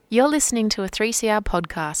You're listening to a 3CR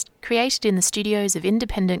podcast created in the studios of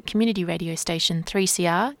independent community radio station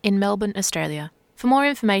 3CR in Melbourne, Australia. For more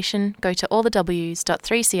information, go to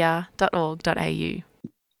allthews.3cr.org.au.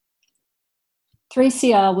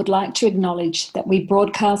 3CR would like to acknowledge that we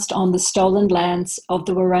broadcast on the stolen lands of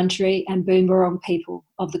the Wurundjeri and Boonwurrung people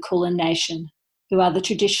of the Kulin Nation, who are the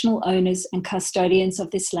traditional owners and custodians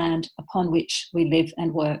of this land upon which we live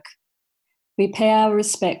and work. We pay our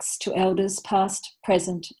respects to elders past,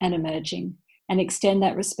 present and emerging, and extend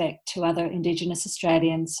that respect to other Indigenous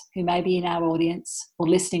Australians who may be in our audience or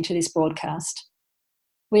listening to this broadcast.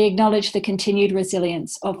 We acknowledge the continued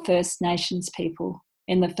resilience of First Nations people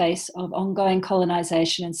in the face of ongoing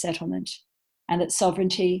colonisation and settlement, and that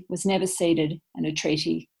sovereignty was never ceded and a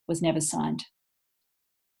treaty was never signed.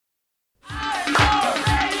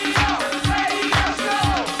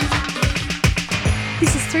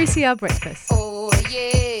 This is 3CR Breakfast. Oh,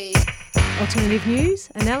 yeah. Alternative news,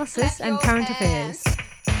 analysis and current affairs.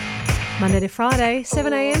 Monday to Friday,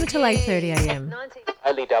 7am till 8:30am.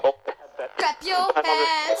 Only double. Clap your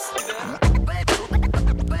hands.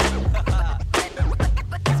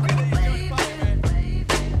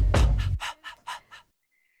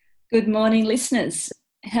 Good morning, listeners.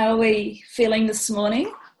 How are we feeling this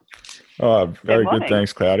morning? Oh, very good.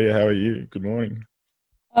 Thanks, Claudia. How are you? Good morning.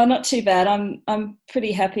 Oh, not too bad. I'm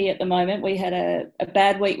pretty happy at the moment. We had a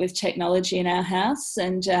bad week with technology in our house,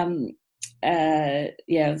 and I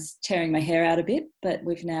was tearing my hair out a bit, but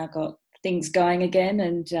we've now got things going again,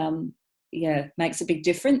 and makes a big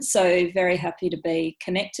difference. So very happy to be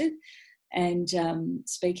connected and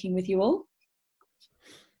speaking with you all.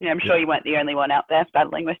 Yeah, I'm sure you weren't the only one out there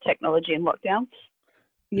battling with technology and lockdowns.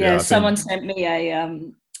 Yeah, someone sent me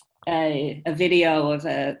a video of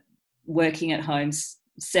a working at home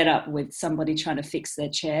set up with somebody trying to fix their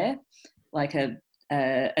chair, like an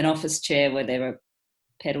office chair where there were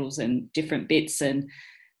pedals and different bits, and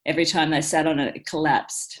every time they sat on it, it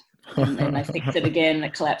collapsed. And then they fixed it again and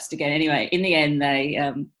it collapsed again. Anyway, in the end, they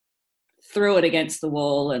threw it against the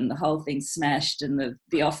wall and the whole thing smashed and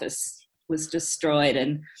the office was destroyed.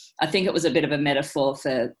 And I think it was a bit of a metaphor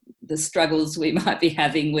for the struggles we might be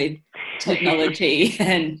having with technology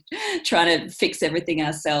and trying to fix everything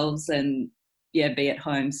ourselves and be at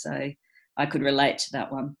home. So I could relate to that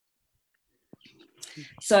one.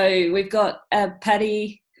 So we've got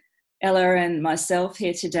Paddy, Ella and myself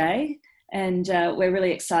here today, and we're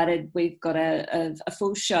really excited. We've got a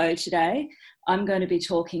full show today. I'm going to be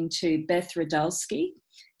talking to Beth Radulski.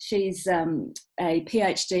 She's a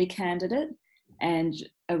PhD candidate and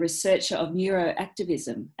a researcher of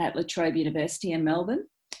neuroactivism at La Trobe University in Melbourne.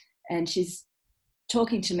 And she's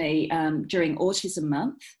talking to me during Autism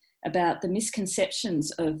Month about the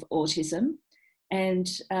misconceptions of autism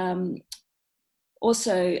and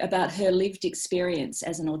also about her lived experience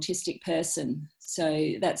as an autistic person.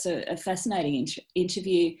 So that's a fascinating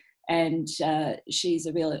interview, and she's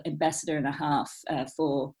a real ambassador and a half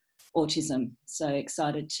for autism. So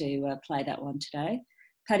excited to play that one today.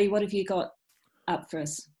 Paddy, what have you got up for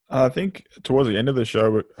us? I think towards the end of the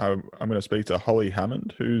show, I'm going to speak to Holly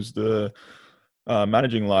Hammond, who's the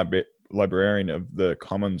managing librarian of the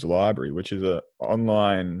Commons Library, which is an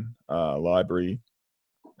online library,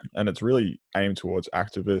 and it's really aimed towards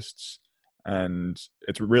activists, and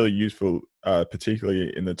it's really useful,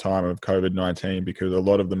 particularly in the time of COVID-19, because a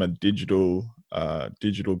lot of them are digital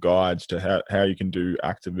guides to how you can do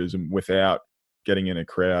activism without getting in a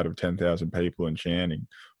crowd of 10,000 people and chanting,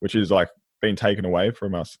 which is like being taken away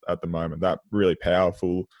from us at the moment. That really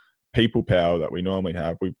powerful people power that we normally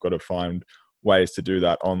have, we've got to find ways to do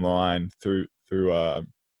that online through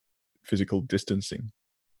physical distancing.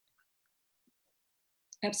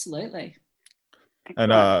 Absolutely.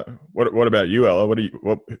 And what about you, Ella? What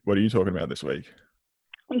are you talking about this week?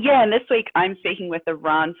 Yeah, and this week I'm speaking with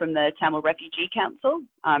Iran from the Tamil Refugee Council,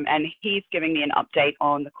 and he's giving me an update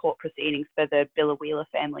on the court proceedings for the Billawheeler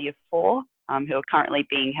family of 4, who are currently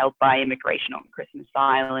being held by immigration on Christmas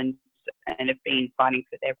Island and have been fighting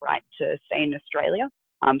for their right to stay in Australia.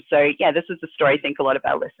 This is a story I think a lot of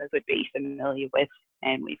our listeners would be familiar with,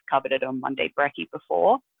 and we've covered it on Monday Brekkie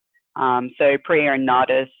before. So Priya and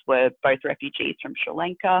Nardis were both refugees from Sri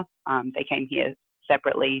Lanka. They came here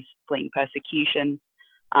separately, fleeing persecution,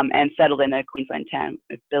 and settled in a Queensland town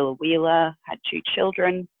of Billawheeler, had 2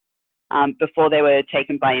 children. Before they were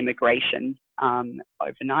taken by immigration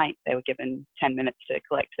overnight, they were given 10 minutes to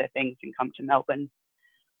collect their things and come to Melbourne.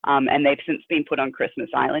 And they've since been put on Christmas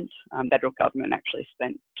Island. Federal government actually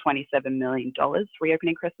spent $27 million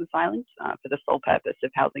reopening Christmas Island for the sole purpose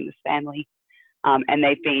of housing this family. And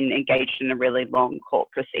they've been engaged in a really long court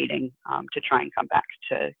proceeding to try and come back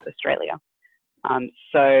to Australia.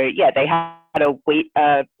 They had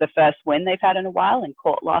the first win they've had in a while in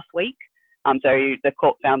court last week. So the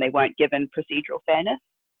court found they weren't given procedural fairness.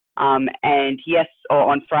 On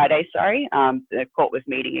Friday, the court was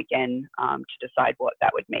meeting again to decide what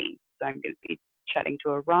that would mean. So I'm going to be chatting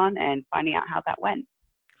to Iran and finding out how that went.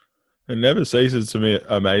 It never ceases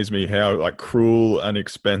to amaze me how cruel and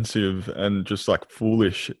expensive and just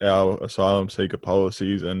foolish our asylum seeker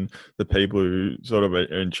policies and the people who sort of are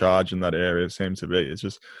in charge in that area seem to be. It's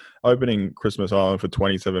just opening Christmas Island for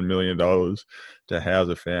 $27 million to house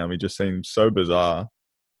a family just seems so bizarre.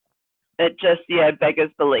 It just,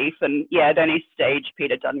 beggars belief. And at any stage,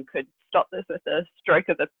 Peter Dutton could stop this with a stroke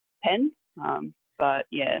of a pen.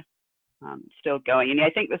 Still going. And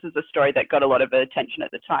I think this is a story that got a lot of attention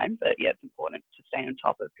at the time, but it's important to stay on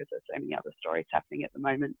top of because there's so many other stories happening at the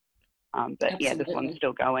moment. This one's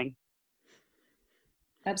still going.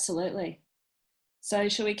 Absolutely. So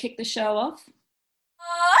shall we kick the show off?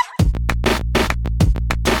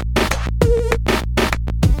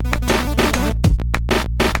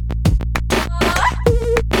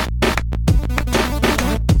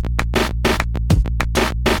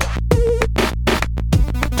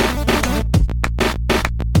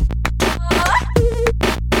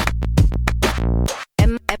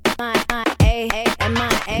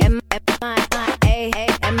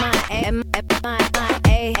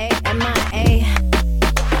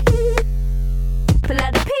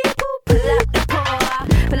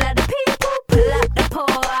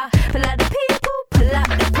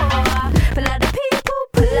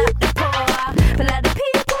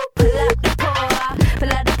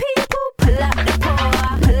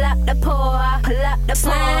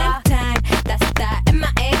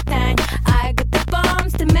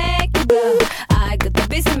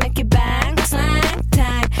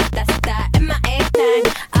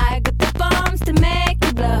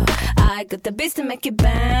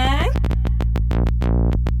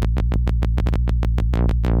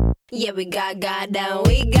 We got God down,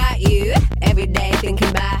 we got you. Every day thinking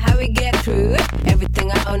about how we get through.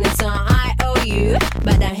 Everything I own is on I owe you.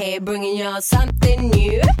 But I'm here bringing you something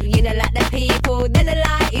new. You don't like the people, then they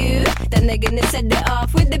like you. Then they're gonna set it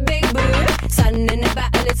off with the big boo. Son in the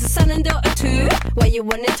battle, it's a son and daughter too. What you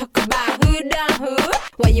wanna talk about, who done who?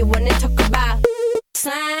 What you wanna talk about,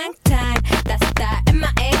 slang time. That's that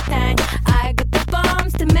MIA thing. I got the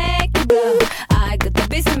bombs to make you blow. I got the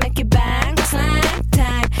beats to make you bang. Slang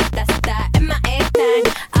time. That's that MIA thing.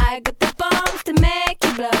 I got the bombs to make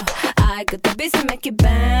you blow. I got the beats to make you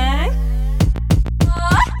bang.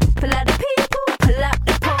 Pull out the people, pull out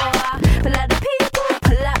the poor. Pull out the people,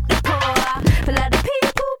 pull out the poor. Pull out the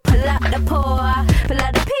people, pull out the poor. Pull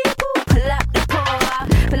out the people, pull out the poor.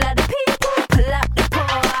 Pull out the people, pull out the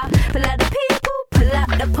poor. Pull out the people, pull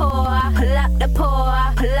out the poor. Pull out the poor,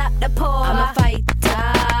 pull out the poor. I'm a fighter,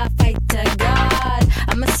 God.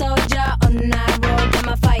 I'm a soldier on that road. I'm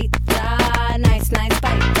a fighter, nice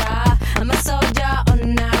fighter. I'm a soldier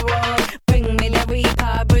on that road. Bring me the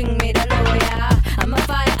reaper, bring me the lawyer. I'm a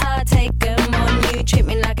fighter, take them on you. Treat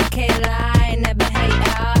me like a killer, I never hate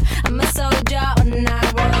her. I'm a soldier on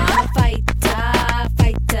that road. I'm a fighter,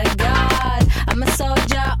 God. I'm a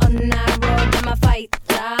soldier on that road. I'm a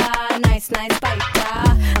fighter, nice fighter.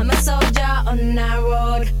 I'm a soldier on that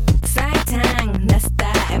road. Sang tang, that's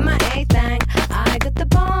that MIA thing. I got the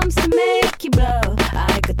bombs to make you blow.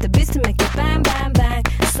 I got the beats to make you bang, bang, bang.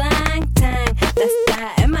 Slang tang, that's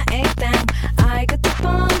that MIA thing. I got the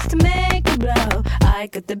bombs to make you blow. I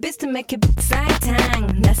got the beats to make you slang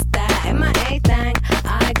tang. That's that MIA thing.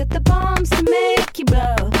 I got the bombs to make you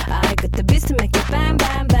blow. I got the beats to make you bang,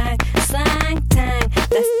 bang, bang. Slang tang,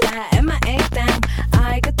 that's that MIA thing.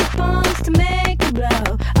 I got the bombs to make you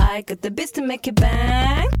blow. I got the beats to make you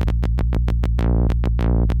bang.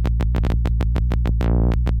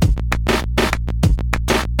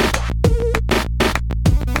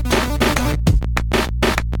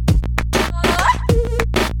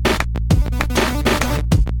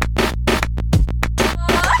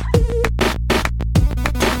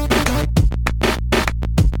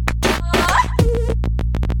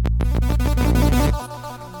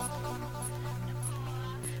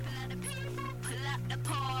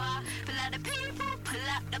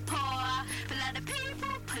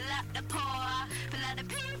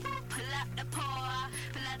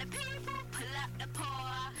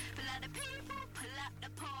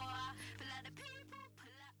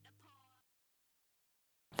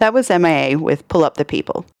 That was MIA with Pull Up the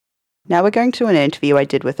People. Now we're going to an interview I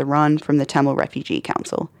did with Iran from the Tamil Refugee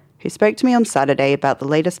Council, who spoke to me on Saturday about the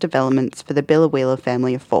latest developments for the Biloela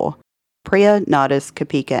family of 4, Priya, Nardis,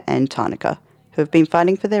 Kapika and Tarnika, who have been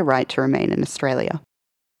fighting for their right to remain in Australia.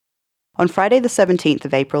 On Friday the 17th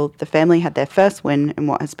of April, the family had their first win in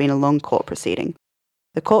what has been a long court proceeding.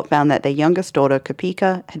 The court found that their youngest daughter,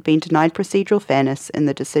 Kopika, had been denied procedural fairness in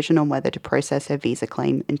the decision on whether to process her visa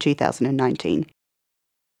claim in 2019.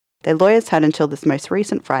 Their lawyers had until this most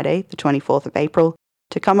recent Friday, the 24th of April,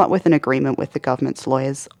 to come up with an agreement with the government's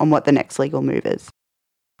lawyers on what the next legal move is.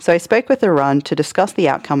 So I spoke with Arun to discuss the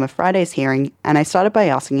outcome of Friday's hearing, and I started by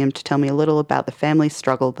asking him to tell me a little about the family's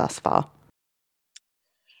struggle thus far.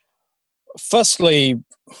 Firstly,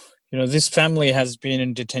 this family has been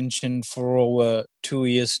in detention for over 2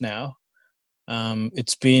 years now.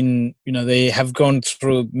 It's been, they have gone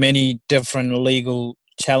through many different legal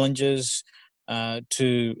challenges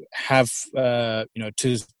to have,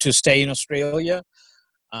 to stay in Australia.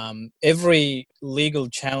 Every legal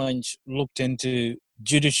challenge looked into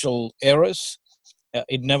judicial errors.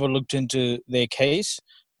 It never looked into their case.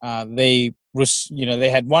 They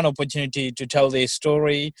had one opportunity to tell their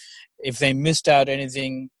story. If they missed out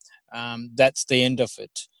anything, that's the end of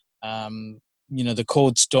it. The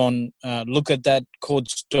courts don't look at that.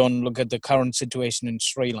 Courts don't look at the current situation in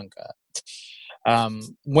Sri Lanka.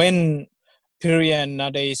 When Piriya and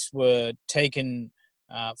Nadesh were taken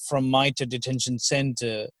from Maita Detention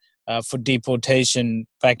Centre for deportation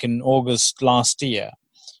back in August last year,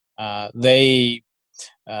 their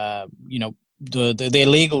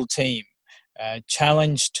legal team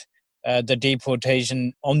challenged the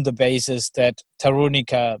deportation on the basis that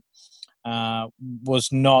Tarunika was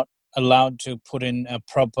not allowed to put in a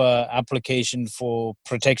proper application for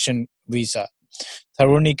protection visa.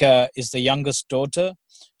 Tarunika is the youngest daughter.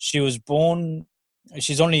 She's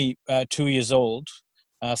only 2 years old,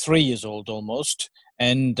 3 years old almost,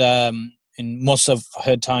 and in most of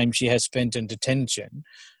her time she has spent in detention.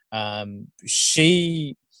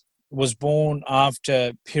 She was born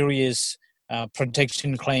after Piriya's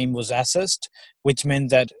protection claim was assessed, which meant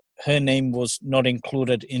that her name was not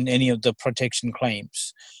included in any of the protection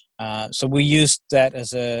claims. So we used that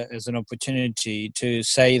as an opportunity to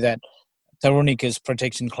say that Tarunika's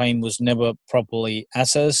protection claim was never properly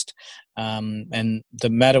assessed, and the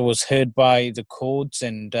matter was heard by the courts,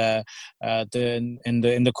 and the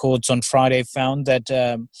courts on Friday found that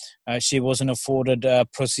she wasn't afforded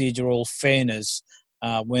procedural fairness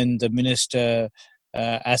when the minister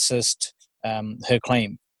assessed her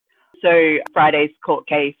claim. So Friday's court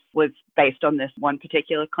case was based on this one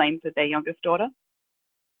particular claim for their youngest daughter?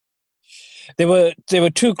 There were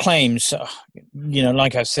two claims.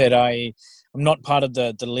 Like I said, I'm not part of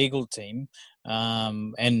the legal team,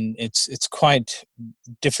 and it's quite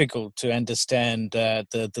difficult to understand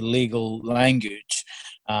the legal language.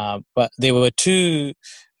 But there were two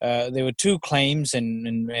claims,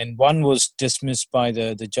 and one was dismissed by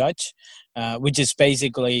the judge, which is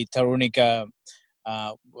basically Tarunika.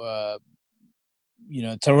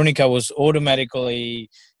 Tarunika was automatically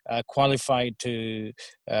qualified to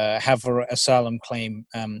have her asylum claim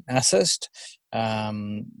assessed.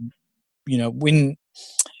 When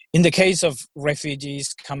in the case of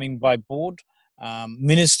refugees coming by board,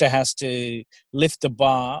 minister has to lift the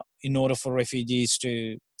bar in order for refugees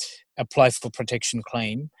to apply for protection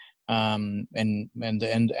claim. And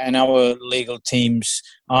our legal team's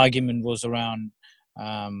argument was around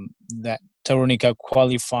that Tarunika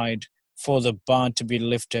qualified for the bar to be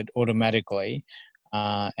lifted automatically,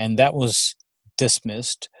 and that was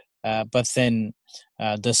dismissed. But then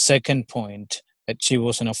the second point, that she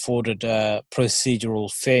wasn't afforded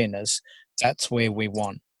procedural fairness, that's where we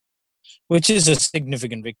won, which is a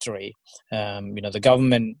significant victory. The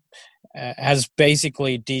government has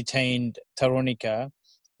basically detained Tarunika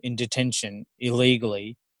in detention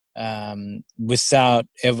illegally without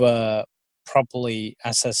ever properly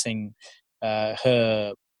assessing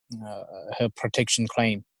her protection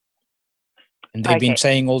claim. And they've been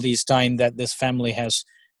saying all this time that this family has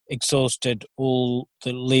exhausted all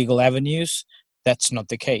the legal avenues. That's not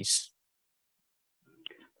the case.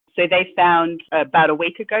 So they found about a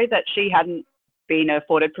week ago that she hadn't been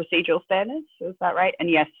afforded procedural fairness, is that right? And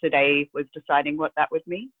yesterday was deciding what that would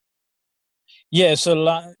mean? Yeah, so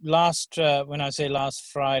when I say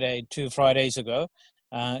last Friday, 2 Fridays ago,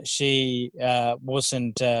 she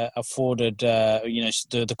wasn't afforded,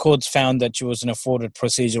 the courts found that she wasn't afforded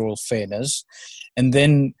procedural fairness. And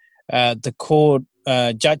then the court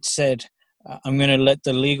judge said, I'm going to let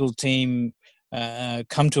the legal team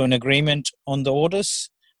come to an agreement on the orders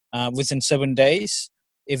within 7 days.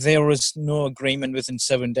 If there is no agreement within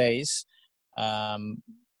 7 days,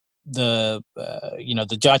 the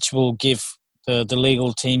judge will give the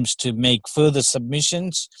legal teams to make further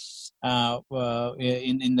submissions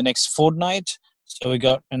in the next fortnight. So we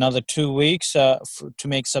got another 2 weeks to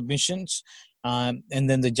make submissions. and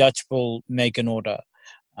then the judge will make an order.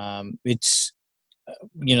 It's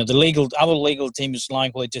our legal team is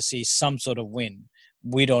likely to see some sort of win.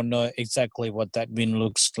 We don't know exactly what that win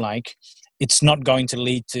looks like. It's not going to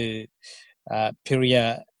lead to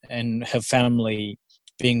Piriya and her family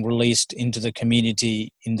being released into the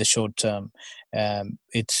community in the short term.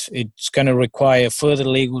 It's going to require further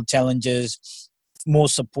legal challenges, more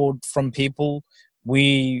support from people.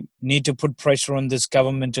 We need to put pressure on this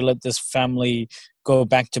government to let this family go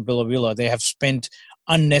back to Billawila. They have spent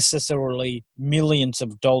unnecessarily millions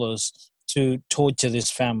of dollars to torture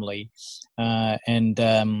this family. Their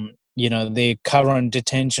current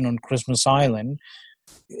detention on Christmas Island,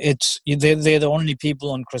 they're the only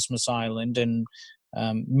people on Christmas Island, and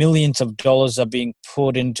millions of dollars are being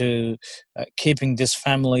put into keeping this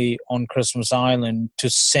family on Christmas Island to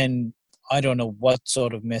send, I don't know what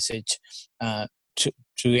sort of message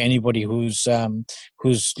to anybody who's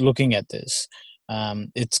looking at this.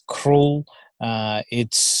 It's cruel.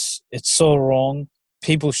 It's so wrong.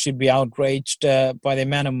 People should be outraged by the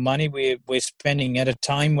amount of money we're spending at a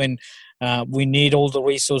time when we need all the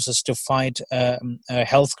resources to fight a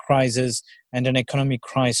health crisis and an economic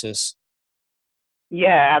crisis.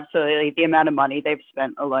 Yeah, absolutely. The amount of money they've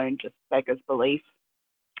spent alone just beggars belief.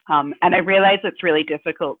 And I realize it's really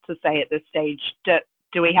difficult to say at this stage.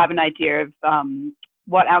 Do we have an idea of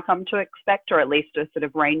what outcome to expect, or at least a sort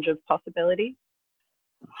of range of possibility?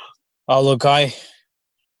 Oh, look, I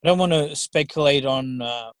don't want to speculate on,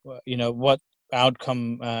 what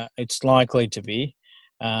outcome it's likely to be.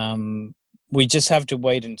 We just have to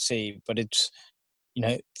wait and see. But it's,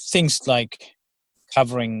 things like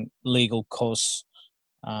covering legal costs,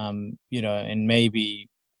 and maybe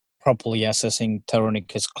properly assessing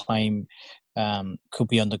Taranika's claim could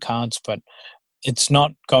be on the cards, but it's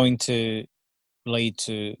not going to lead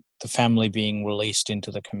to the family being released into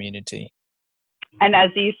the community. And as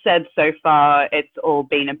you said, so far, it's all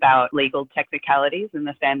been about legal technicalities, and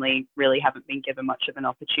the family really haven't been given much of an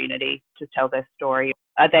opportunity to tell their story.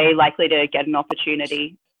 Are they likely to get an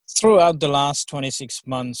opportunity? Throughout the last 26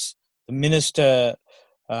 months, the minister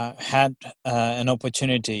had an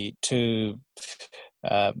opportunity to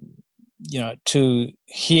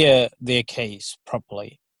hear their case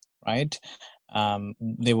properly, right?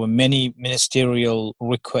 There were many ministerial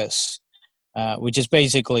requests, which is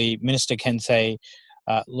basically minister can say,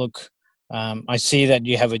 look, I see that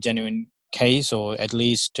you have a genuine case, or at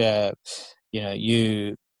least,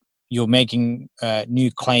 you're making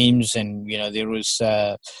new claims, and, there is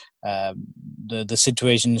the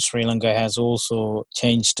situation in Sri Lanka has also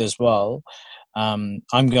changed as well. I'm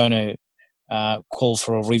going to call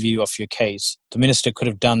for a review of your case. The minister could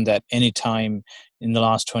have done that any time in the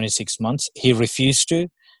last 26 months. He refused to.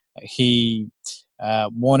 He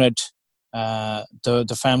wanted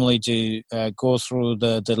the family to go through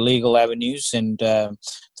the legal avenues, and the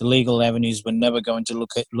legal avenues were never going to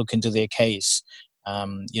look into their case.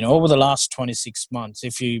 Over the last 26 months,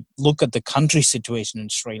 if you look at the country situation in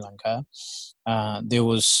Sri Lanka, there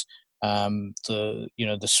was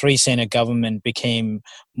the Sri Sena government became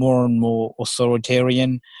more and more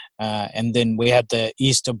authoritarian, and then we had the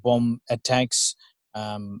Easter bomb attacks,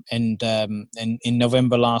 and in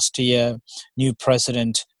November last year, new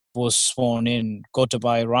president was sworn in,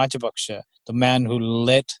 Gotabaya Rajapaksa, the man who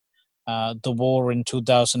led the war in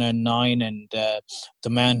 2009, and the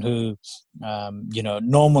man who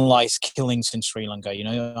normalized killings in Sri Lanka.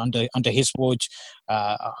 Under his watch,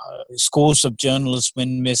 scores of journalists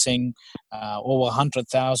went missing. Over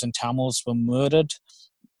 100,000 Tamils were murdered.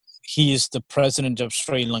 He is the president of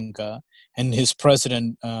Sri Lanka, and his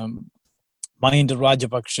president, Mahinda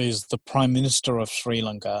Rajapaksa, is the prime minister of Sri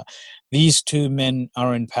Lanka. These two men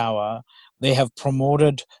are in power. They have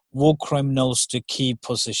promoted war criminals to key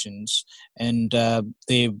positions, and the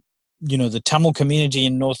Tamil community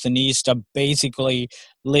in North and East are basically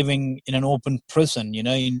living in an open prison,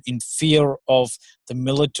 in fear of the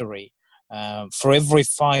military. For every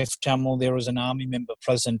 5 Tamil, there is an army member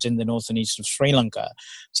present in the North and East of Sri Lanka.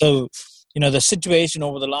 So, the situation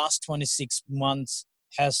over the last 26 months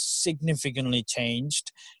has significantly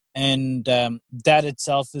changed, and that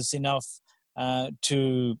itself is enough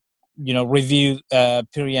to review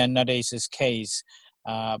Piriya Nadesh's case.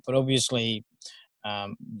 But obviously,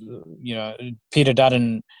 Peter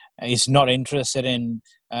Dutton is not interested in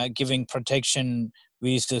giving protection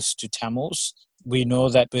visas to Tamils. We know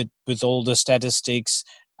that with all the statistics,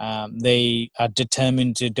 they are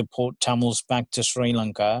determined to deport Tamils back to Sri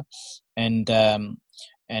Lanka, and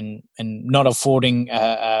not affording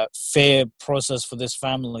a fair process for this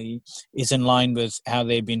family is in line with how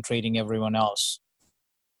they've been treating everyone else.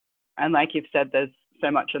 And like you've said, there's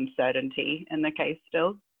so much uncertainty in the case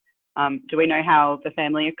still. Do we know how the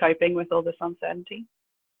family are coping with all this uncertainty?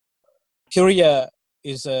 Piriya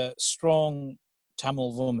is a strong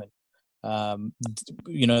Tamil woman.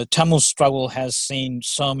 Tamil struggle has seen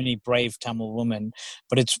so many brave Tamil women,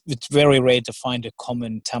 but it's very rare to find a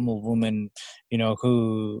common Tamil woman,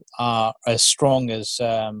 who are as strong as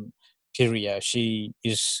Piriya. She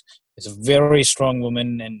is a very strong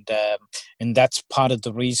woman, and that's part of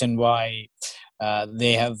the reason why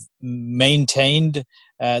they have maintained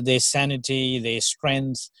their sanity, their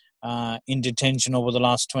strength in detention over the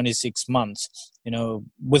last 26 months.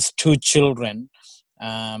 With 2 children.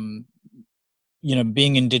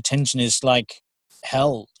 Being in detention is like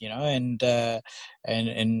hell, and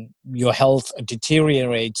your health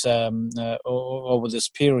deteriorates over this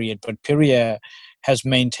period. But Piriya has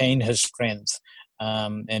maintained her strength,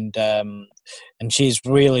 and she's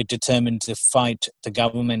really determined to fight the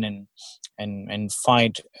government and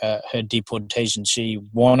fight her deportation. She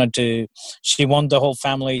wanted the whole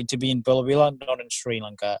family to be in Belleville, not in Sri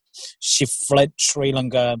Lanka. She fled Sri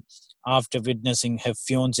Lanka after witnessing her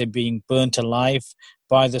fiancé being burnt alive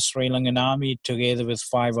by the Sri Lankan army together with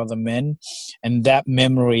 5 other men. And that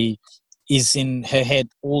memory is in her head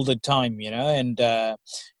all the time, and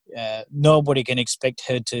nobody can expect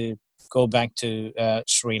her to go back to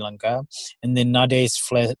Sri Lanka. And then Nadesh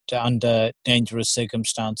fled under dangerous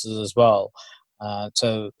circumstances as well.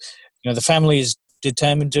 So the family is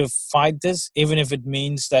determined to fight this, even if it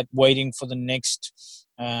means that waiting for the next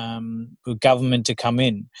government to come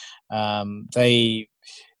in. They're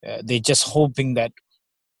just hoping that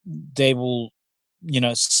they will,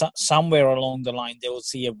 somewhere along the line, they will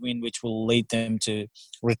see a win which will lead them to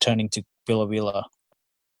returning to Billawila.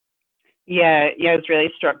 Yeah, I was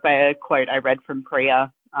really struck by a quote I read from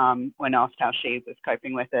Priya when asked how she was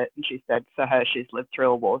coping with it. And she said for her, she's lived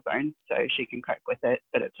through a war zone, so she can cope with it,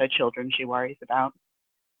 but it's her children she worries about.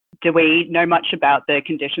 Do we know much about the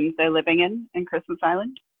conditions they're living in Christmas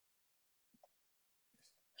Island?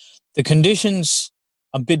 The conditions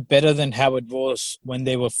are a bit better than how it was when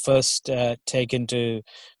they were first taken to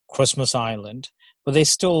Christmas Island, but they're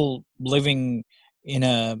still living in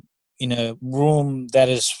a room that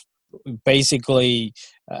is basically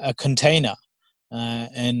a container,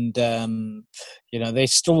 and they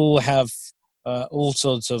still have all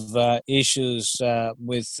sorts of issues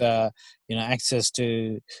with access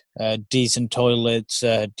to decent toilets,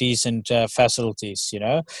 decent facilities.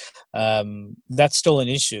 That's still an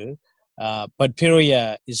issue. But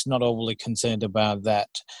Piriya is not overly concerned about that.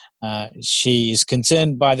 She is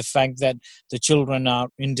concerned by the fact that the children are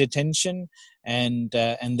in detention and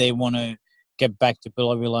they want to get back to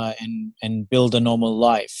Billawila and build a normal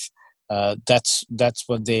life. That's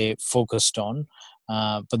what they're focused on.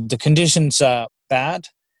 But the conditions are bad,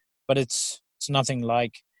 but it's nothing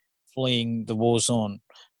like fleeing the war zone.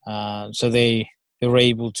 So they were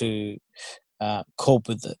able to cope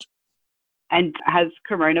with it. And has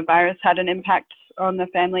coronavirus had an impact on the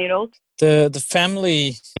family at all? The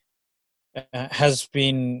family has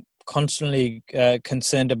been constantly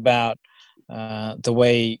concerned about the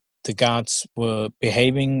way the guards were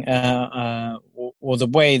behaving or the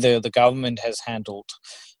way the government has handled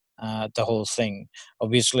the whole thing.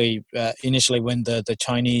 Obviously, initially when the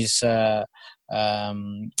Chinese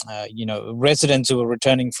residents who were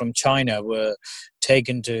returning from China were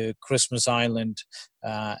taken to Christmas Island,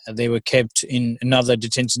 they were kept in another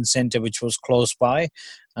detention center which was close by.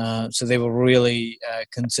 So they were really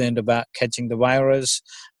concerned about catching the virus.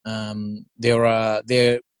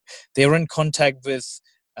 They're in contact with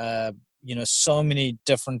so many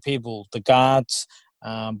different people: the guards,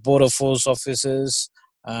 border force officers,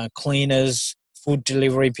 cleaners, food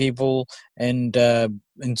delivery people, and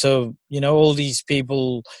so all these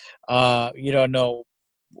people you don't know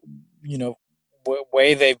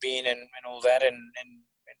where they've been and all that,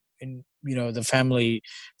 and the family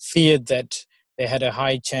feared that they had a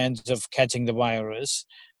high chance of catching the virus.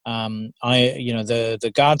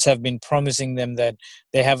 The guards have been promising them that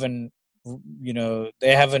they haven't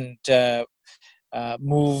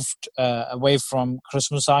moved away from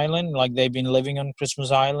Christmas Island, like they've been living on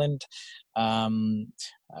Christmas Island. And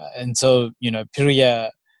so,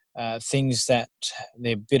 Piriya thinks that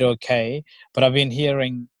they're a bit okay. But I've been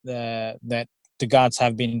hearing that the guards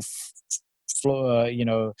have been,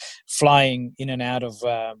 flying in and out of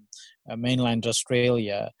mainland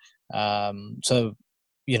Australia. So,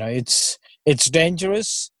 it's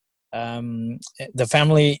dangerous. The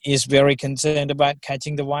family is very concerned about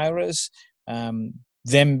catching the virus.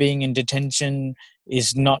 Them being in detention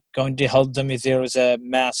is not going to help them if there is a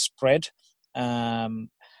mass spread.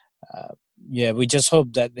 yeah, we just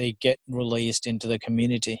hope that they get released into the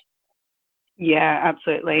community. Yeah,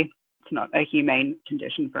 absolutely. It's not a humane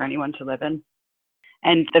condition for anyone to live in.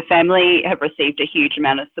 And the family have received a huge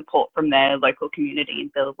amount of support from their local community in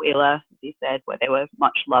Biloela, as you said, where they were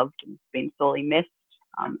much loved and been sorely missed,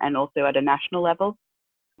 and also at a national level.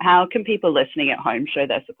 How can people listening at home show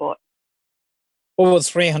their support? Over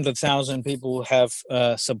 300,000 people have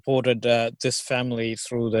supported this family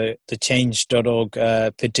through the change.org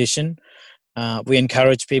petition. We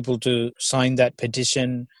encourage people to sign that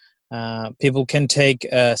petition. People can take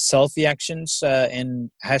selfie actions and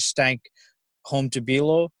hashtag home to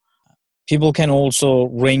Bilo. People can also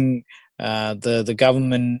ring the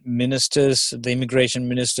government ministers, the immigration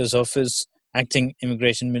minister's office, acting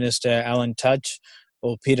immigration minister Alan Tudge,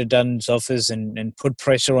 or Peter Dutton's office, and put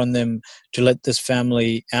pressure on them to let this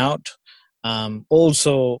family out.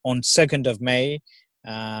 Also, on 2nd of May,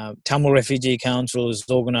 Tamil Refugee Council is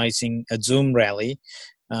organising a Zoom rally.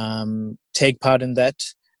 Take part in that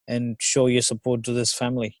and show your support to this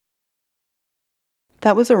family.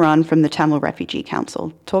 That was Aran from the Tamil Refugee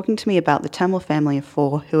Council, talking to me about the Tamil family of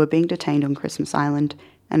 4 who are being detained on Christmas Island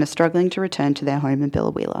and are struggling to return to their home in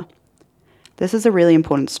Biloela. This is a really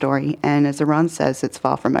important story, and as Aran says, it's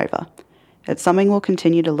far from over. It's something we'll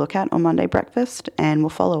continue to look at on Monday Breakfast, and we'll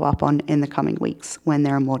follow up on in the coming weeks when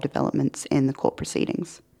there are more developments in the court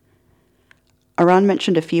proceedings. Aran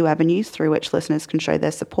mentioned a few avenues through which listeners can show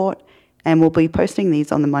their support, and we'll be posting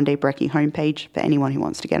these on the Monday Brekkie homepage for anyone who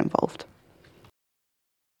wants to get involved.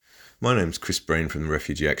 My name's Chris Breen from the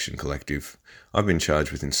Refugee Action Collective. I've been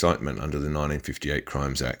charged with incitement under the 1958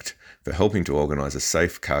 Crimes Act for helping to organise a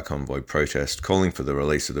safe car convoy protest calling for the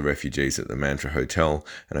release of the refugees at the Mantra Hotel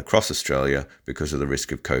and across Australia because of the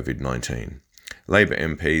risk of COVID-19. Labor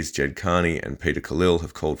MPs Jed Carney and Peter Khalil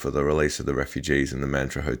have called for the release of the refugees in the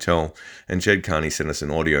Mantra Hotel, and Jed Carney sent us an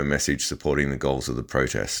audio message supporting the goals of the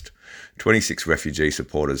protest. 26 refugee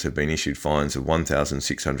supporters have been issued fines of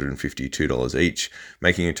 $1,652 each,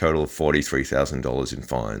 making a total of $43,000 in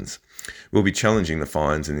fines. We'll be challenging the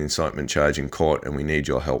fines and the incitement charge in court, and we need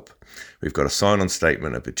your help. We've got a sign-on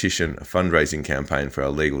statement, a petition, a fundraising campaign for our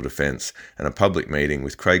legal defence, and a public meeting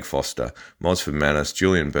with Craig Foster, Mosford Manus,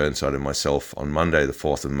 Julian Burnside and myself on Monday the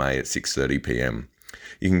 4th of May at 6:30pm.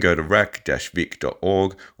 You can go to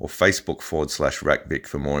rac-vic.org or Facebook/RACVic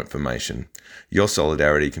for more information. Your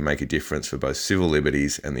solidarity can make a difference for both civil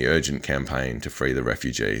liberties and the urgent campaign to free the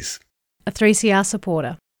refugees. A 3CR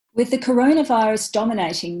supporter. With the coronavirus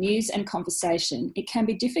dominating news and conversation, it can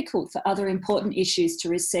be difficult for other important issues to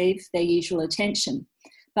receive their usual attention.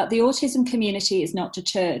 But the autism community is not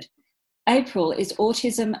deterred. April is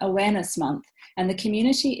Autism Awareness Month, and the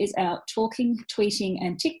community is out talking, tweeting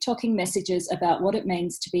and TikToking messages about what it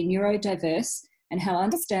means to be neurodiverse and how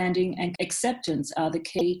understanding and acceptance are the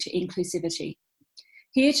key to inclusivity.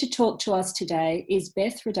 Here to talk to us today is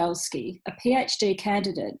Beth Radulski, a PhD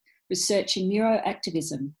candidate researching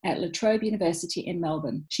neuroactivism at La Trobe University in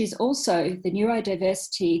Melbourne. She's also the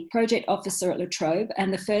Neurodiversity Project Officer at La Trobe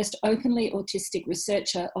and the first openly autistic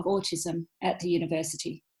researcher of autism at the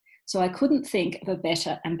university. So I couldn't think of a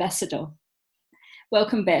better ambassador.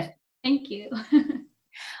 Welcome, Beth. Thank you.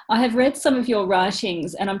 I have read some of your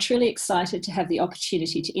writings and I'm truly excited to have the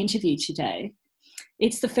opportunity to interview today.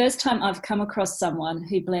 It's the first time I've come across someone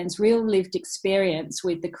who blends real lived experience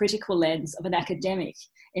with the critical lens of an academic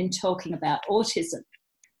in talking about autism.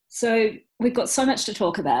 So we've got so much to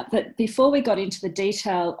talk about, but before we got into the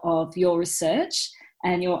detail of your research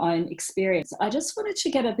and your own experience, I just wanted to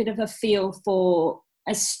get a bit of a feel for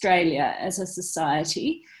Australia as a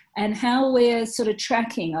society and how we're sort of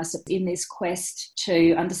tracking us in this quest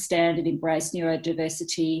to understand and embrace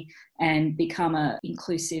neurodiversity and become an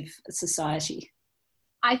inclusive society.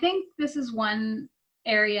 I think this is one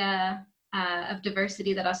area of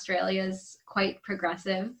diversity that Australia is quite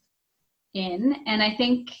progressive in. And I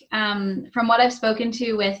think from what I've spoken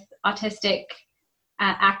to with autistic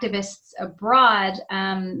activists abroad,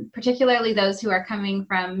 particularly those who are coming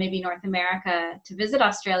from maybe North America to visit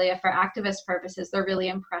Australia for activist purposes, they're really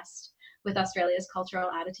impressed with Australia's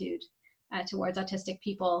cultural attitude towards autistic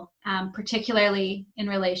people, particularly in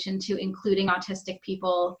relation to including autistic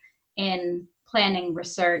people in planning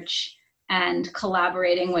research and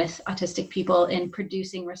collaborating with autistic people in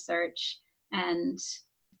producing research and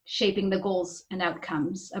shaping the goals and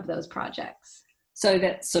outcomes of those projects. So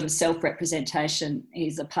that sort of self-representation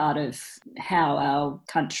is a part of how our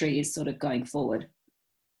country is sort of going forward.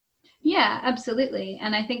 Yeah, absolutely.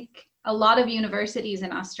 And I think a lot of universities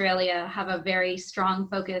in Australia have a very strong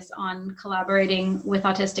focus on collaborating with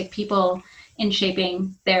autistic people in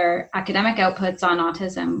shaping their academic outputs on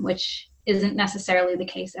autism, which isn't necessarily the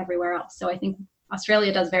case everywhere else. So I think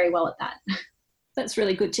Australia does very well at that. That's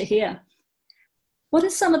really good to hear. What are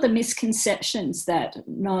some of the misconceptions that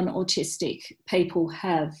non-autistic people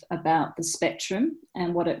have about the spectrum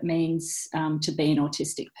and what it means to be an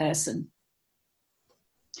autistic person?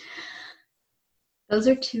 Those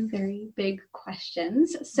are two very big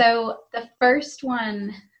questions. So the first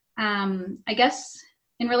one, I guess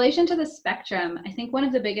in relation to the spectrum, I think one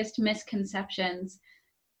of the biggest misconceptions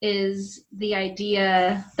is the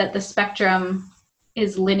idea that the spectrum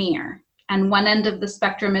is linear, and one end of the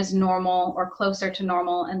spectrum is normal or closer to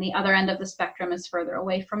normal, and the other end of the spectrum is further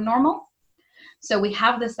away from normal. So we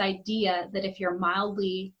have this idea that if you're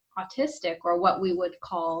mildly autistic, or what we would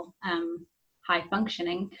call high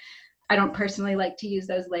functioning, I don't personally like to use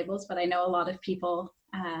those labels, but I know a lot of people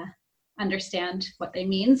understand what they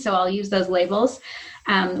mean, so I'll use those labels.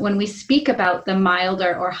 When we speak about the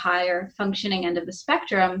milder or higher functioning end of the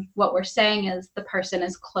spectrum, what we're saying is the person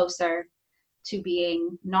is closer to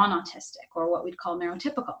being non-autistic, or what we'd call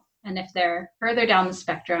neurotypical. And if they're further down the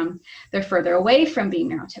spectrum, they're further away from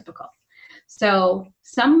being neurotypical. So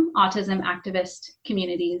some autism activist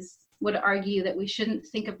communities would argue that we shouldn't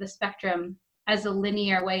think of the spectrum as a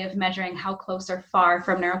linear way of measuring how close or far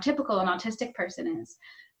from neurotypical an autistic person is.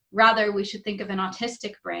 Rather, we should think of an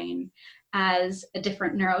autistic brain as a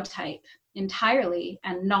different neurotype entirely,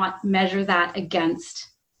 and not measure that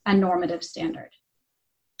against a normative standard.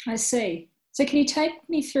 I see. So can you take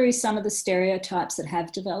me through some of the stereotypes that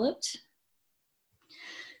have developed?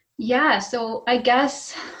 Yeah, so I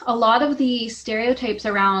guess a lot of the stereotypes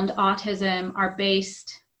around autism are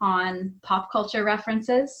based on pop culture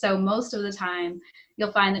references. So most of the time,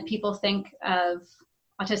 you'll find that people think of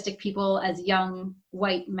autistic people as young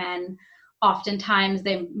white men. Oftentimes,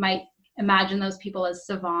 they might imagine those people as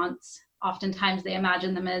savants. Oftentimes, they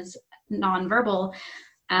imagine them as nonverbal.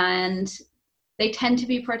 And they tend to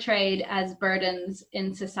be portrayed as burdens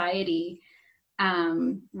in society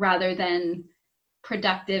rather than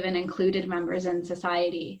productive and included members in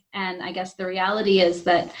society. And I guess the reality is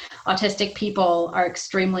that autistic people are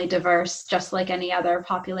extremely diverse, just like any other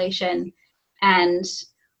population, and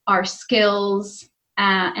our skills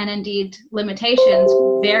and indeed limitations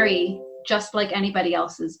vary just like anybody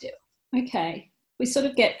else's do. Okay. We sort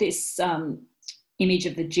of get this image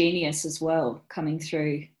of the genius as well coming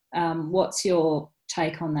through. What's your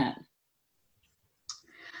take on that?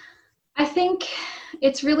 I think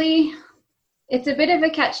it's a bit of a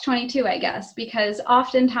catch-22, I guess, because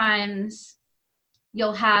oftentimes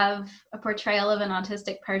you'll have a portrayal of an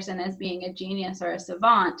autistic person as being a genius or a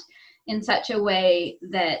savant in such a way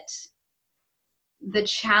that the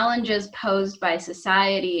challenges posed by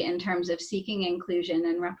society in terms of seeking inclusion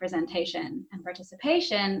and representation and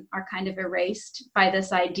participation are kind of erased by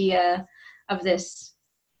this idea of this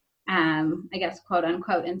I guess, quote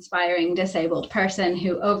unquote, inspiring disabled person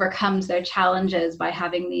who overcomes their challenges by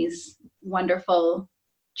having these wonderful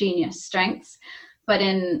genius strengths. But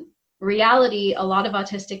in reality, a lot of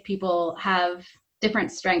autistic people have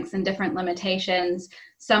different strengths and different limitations.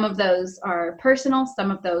 Some of those are personal, some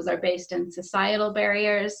of those are based in societal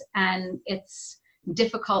barriers, and it's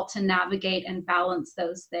difficult to navigate and balance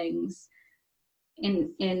those things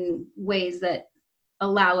in ways that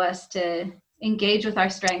allow us to engage with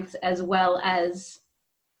our strengths as well as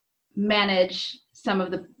manage some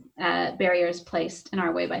of the barriers placed in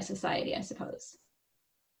our way by society, I suppose.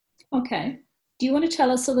 Okay. Do you want to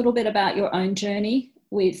tell us a little bit about your own journey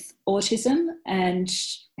with autism and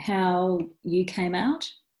how you came out?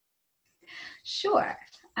 Sure.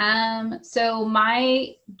 So my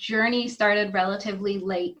journey started relatively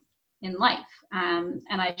late in life. And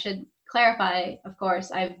I should clarify, of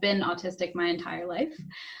course, I've been autistic my entire life,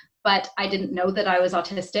 but I didn't know that I was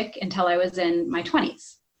autistic until I was in my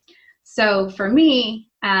 20s. So for me,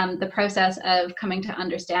 the process of coming to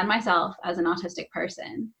understand myself as an autistic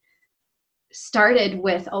person started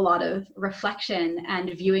with a lot of reflection and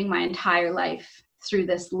viewing my entire life through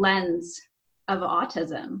this lens of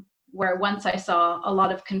autism, where once I saw a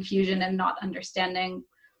lot of confusion and not understanding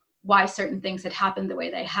why certain things had happened the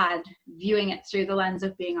way they had, viewing it through the lens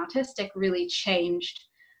of being autistic really changed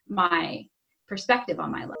my perspective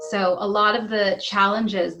on my life. So a lot of the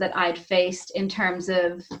challenges that I'd faced in terms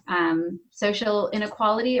of social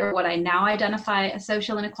inequality, or what I now identify as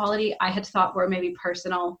social inequality, I had thought were maybe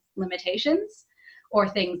personal limitations or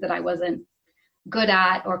things that I wasn't good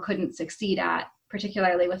at or couldn't succeed at,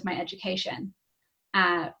 particularly with my education.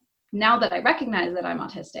 Now that I recognize that I'm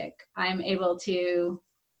autistic, I'm able to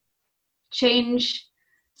change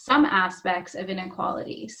some aspects of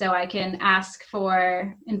inequality. So I can ask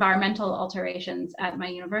for environmental alterations at my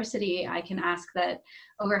university. I can ask that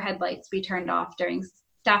overhead lights be turned off during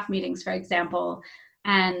staff meetings, for example,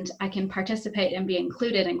 and I can participate and be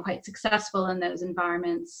included and quite successful in those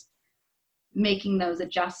environments, making those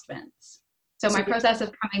adjustments. So my process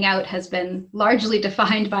of coming out has been largely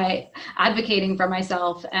defined by advocating for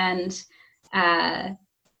myself and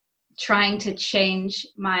trying to change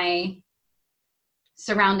my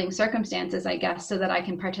surrounding circumstances, I guess, so that I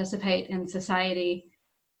can participate in society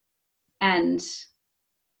and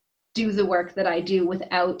do the work that I do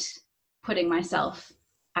without putting myself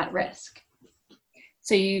at risk.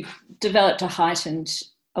 So you've developed a heightened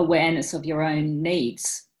awareness of your own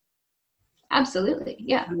needs. Absolutely,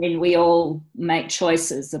 yeah. I mean, we all make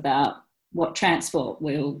choices about what transport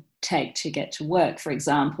we'll take to get to work, for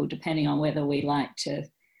example, depending on whether we like to,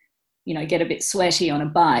 get a bit sweaty on a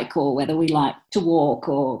bike, or whether we like to walk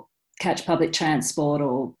or catch public transport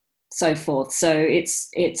or so forth. So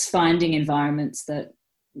it's finding environments that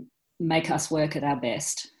make us work at our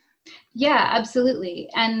best. Yeah, absolutely.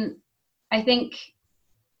 And I think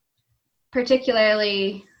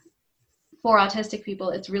particularly for autistic people,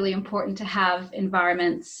 it's really important to have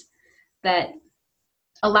environments that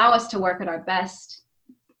allow us to work at our best.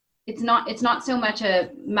 It's not so much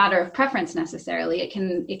a matter of preference necessarily. It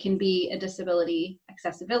can be a disability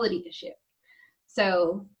accessibility issue.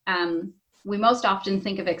 So we most often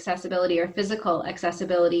think of accessibility or physical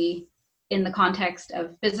accessibility in the context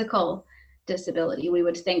of physical disability. We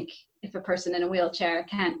would think if a person in a wheelchair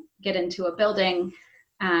can't get into a building,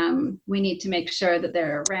 we need to make sure that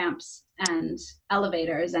there are ramps and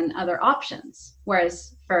elevators and other options.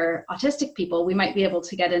 Whereas for autistic people, we might be able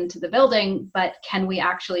to get into the building, but can we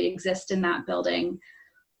actually exist in that building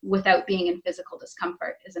without being in physical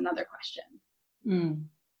discomfort is another question.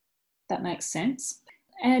 That makes sense.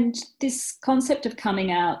 And this concept of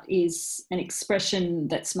coming out is an expression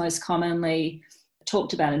that's most commonly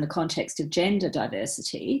talked about in the context of gender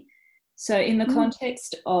diversity. So in the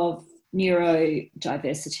context of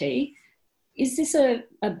neurodiversity, is this a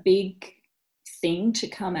big thing to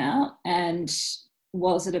come out, and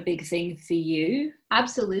was it a big thing for you?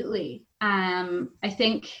 Absolutely. I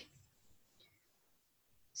think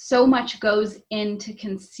so much goes into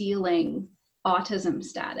concealing autism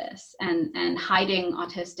status and hiding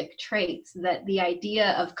autistic traits that the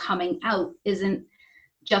idea of coming out isn't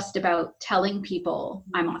just about telling people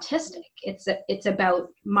I'm autistic. It's about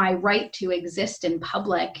my right to exist in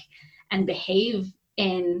public and behave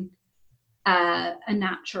in a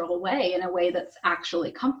natural way, in a way that's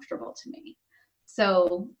actually comfortable to me.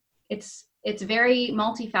 So it's very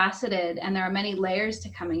multifaceted, and there are many layers to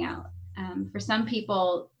coming out. For some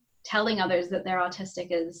people, telling others that they're autistic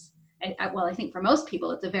is, I think for most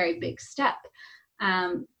people, it's a very big step.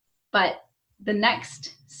 But the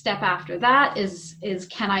next step after that is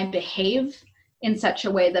can I behave in such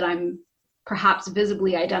a way that I'm perhaps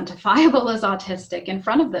visibly identifiable as autistic in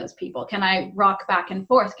front of those people? Can I rock back and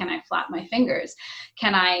forth? Can I flap my fingers?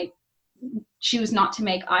 Can I choose not to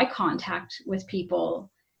make eye contact with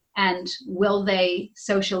people? And will they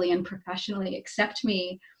socially and professionally accept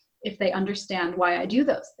me if they understand why I do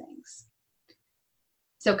those things?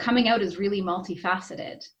 So coming out is really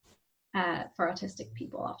multifaceted for autistic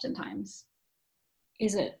people oftentimes.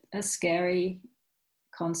 Is it a scary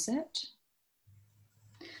concept?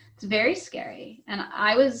 It's very scary. And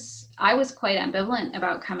I was quite ambivalent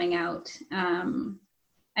about coming out.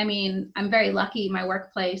 I mean, I'm very lucky. My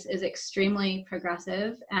workplace is extremely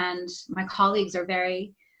progressive, and my colleagues are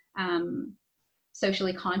very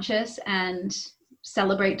socially conscious and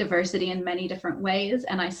celebrate diversity in many different ways.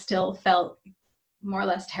 And I still felt more or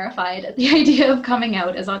less terrified at the idea of coming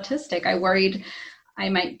out as autistic. I worried I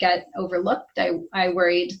might get overlooked. I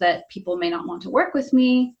worried that people may not want to work with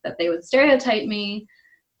me, that they would stereotype me.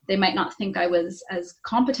 They might not think I was as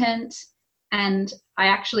competent. And I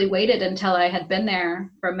actually waited until I had been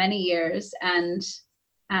there for many years and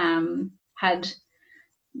had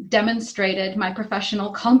demonstrated my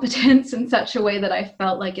professional competence in such a way that I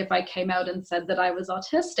felt like if I came out and said that I was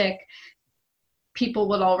autistic, people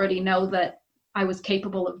would already know that I was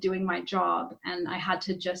capable of doing my job, and I had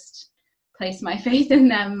to just place my faith in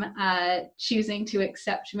them choosing to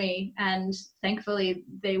accept me. And thankfully,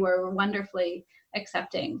 they were wonderfully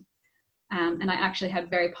accepting. And I actually had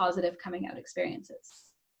very positive coming out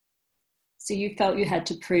experiences. So you felt you had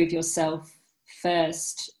to prove yourself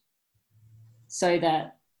first so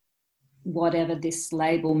that whatever this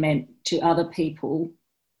label meant to other people,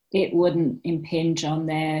 it wouldn't impinge on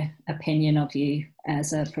their opinion of you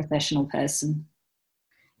as a professional person.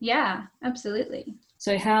 Yeah, absolutely.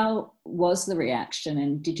 So how was the reaction,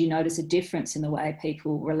 and did you notice a difference in the way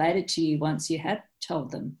people related to you once you had told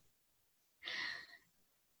them?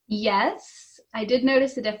 Yes, I did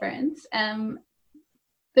notice a difference. The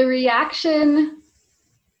reaction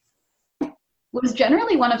was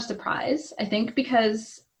generally one of surprise, I think,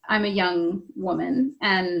 because I'm a young woman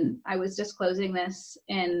and I was disclosing this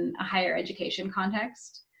in a higher education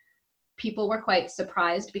context. People were quite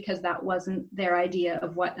surprised because that wasn't their idea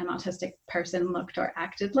of what an autistic person looked or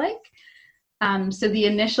acted like. So the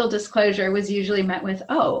initial disclosure was usually met with,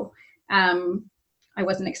 oh, I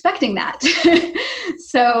wasn't expecting that.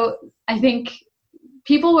 So I think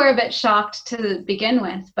people were a bit shocked to begin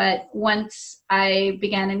with, but once I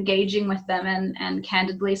began engaging with them and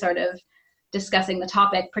candidly sort of discussing the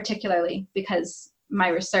topic, particularly because my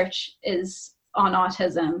research is on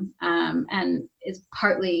autism and is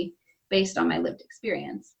partly based on my lived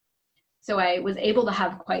experience. So I was able to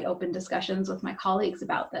have quite open discussions with my colleagues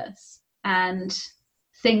about this, and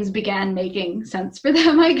things began making sense for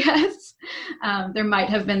them, I guess. There might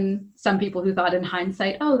have been some people who thought in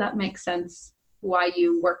hindsight, oh, that makes sense why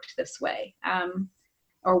you worked this way,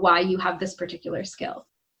 or why you have this particular skill.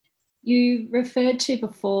 You referred to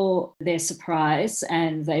before their surprise,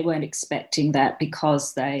 and they weren't expecting that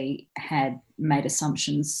because they had made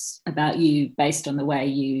assumptions about you based on the way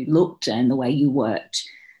you looked and the way you worked.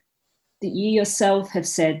 That you yourself have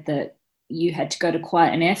said that you had to go to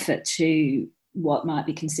quite an effort to what might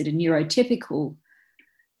be considered neurotypical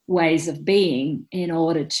ways of being in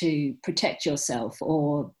order to protect yourself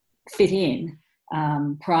or fit in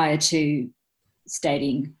prior to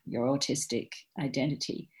stating your autistic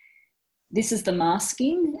identity. This is the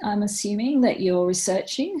masking, I'm assuming, that you're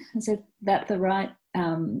researching. Is that the right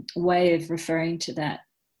way of referring to that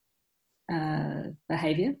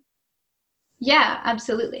behaviour? Yeah,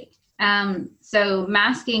 absolutely. So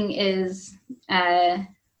masking is the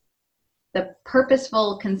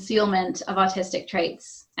purposeful concealment of autistic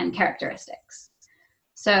traits and characteristics.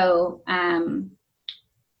 So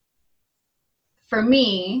for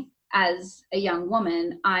me, as a young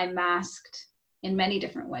woman, I masked in many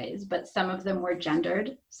different ways, but some of them were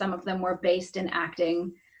gendered. Some of them were based in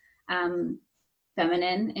acting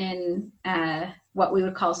feminine in what we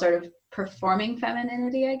would call sort of performing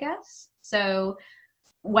femininity, I guess. So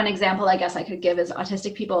one example I guess I could give is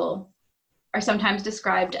autistic people are sometimes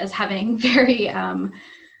described as having very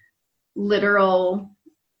literal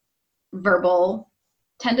verbal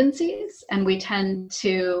tendencies, and we tend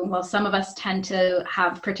to, well, some of us tend to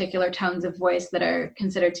have particular tones of voice that are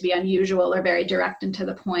considered to be unusual or very direct and to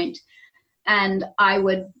the point. And I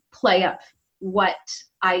would play up what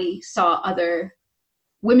I saw other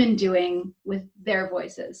women doing with their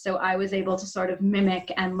voices. So I was able to sort of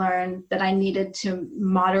mimic and learn that I needed to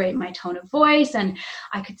moderate my tone of voice, and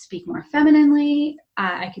I could speak more femininely,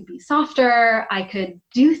 I could be softer, I could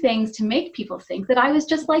do things to make people think that I was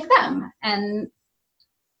just like them. And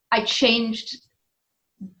I changed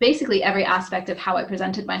basically every aspect of how I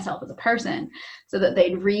presented myself as a person so that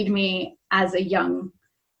they'd read me as a young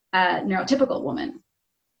neurotypical woman.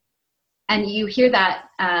 And you hear that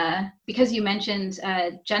because you mentioned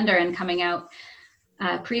gender and coming out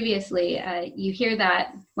previously, you hear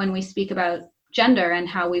that when we speak about gender and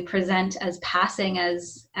how we present as passing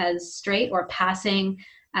as straight or passing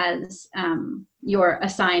as your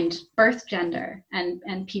assigned birth gender,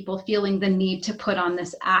 and people feeling the need to put on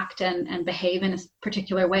this act and behave in a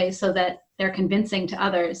particular way so that they're convincing to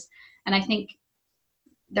others. And I think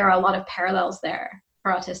there are a lot of parallels there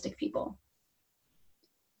for autistic people.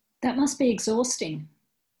 That must be exhausting.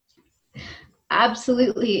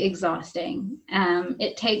 Absolutely exhausting.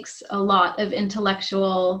 It takes a lot of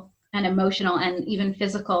intellectual and emotional and even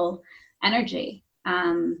physical energy.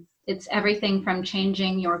 It's everything from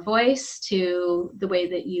changing your voice to the way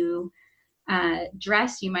that you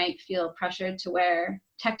dress. You might feel pressured to wear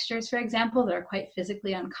textures, for example, that are quite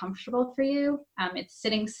physically uncomfortable for you. It's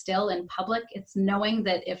sitting still in public. It's knowing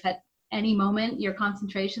that if at any moment your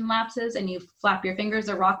concentration lapses and you flap your fingers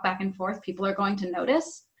or rock back and forth, people are going to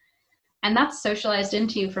notice. And that's socialized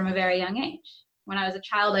into you from a very young age. When I was a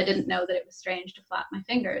child, I didn't know that it was strange to flap my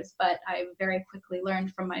fingers, but I very quickly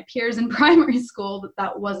learned from my peers in primary school that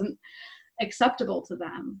that wasn't acceptable to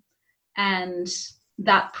them. And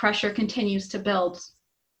that pressure continues to build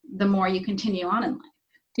the more you continue on in life.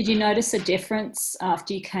 Did you notice a difference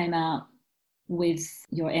after you came out with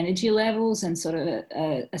your energy levels and sort of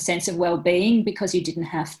a sense of well-being because you didn't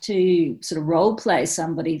have to sort of role play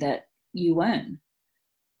somebody that you weren't?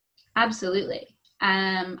 Absolutely.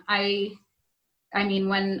 I mean,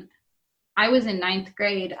 when I was in 9th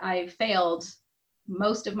grade, I failed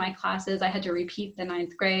most of my classes. I had to repeat the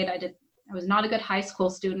 9th grade. I did I was not a good high school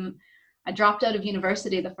student. I dropped out of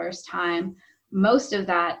university the first time. Most of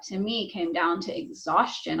that to me came down to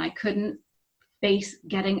exhaustion. I couldn't face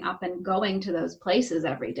getting up and going to those places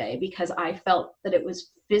every day because I felt that it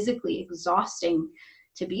was physically exhausting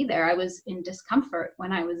to be there. I was in discomfort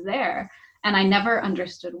when I was there, and I never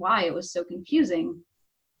understood why. It was so confusing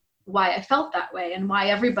why I felt that way and why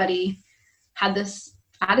everybody had this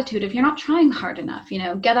attitude of, you're not trying hard enough,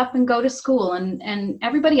 get up and go to school, and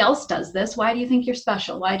everybody else does this. Why do you think you're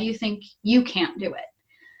special? Why do you think you can't do it?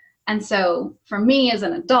 And so for me as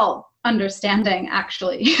an adult, understanding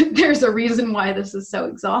actually there's a reason why this is so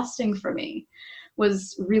exhausting for me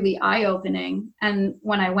was really eye-opening. And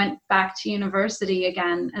when I went back to university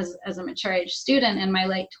again as a mature age student in my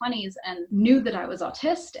late 20s and knew that I was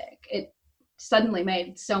autistic, it suddenly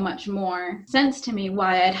made so much more sense to me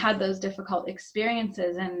why I'd had those difficult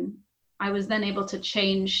experiences. And I was then able to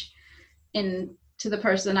change into the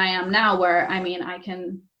person I am now, where I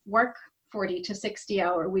can work 40 to 60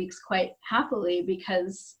 hour weeks quite happily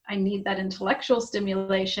because I need that intellectual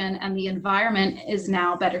stimulation, and the environment is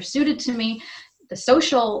now better suited to me. The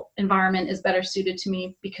social environment is better suited to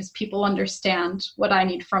me because people understand what I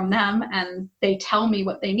need from them and they tell me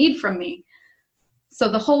what they need from me. So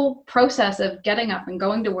the whole process of getting up and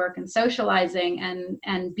going to work and socializing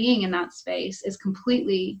and being in that space is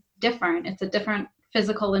completely different. It's a different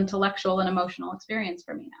physical, intellectual, and emotional experience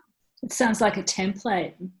for me now. It sounds like a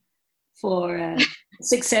template for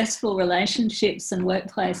successful relationships and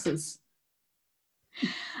workplaces.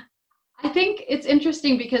 I think it's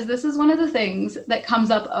interesting because this is one of the things that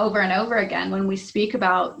comes up over and over again when we speak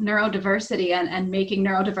about neurodiversity and making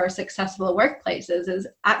neurodiverse accessible workplaces is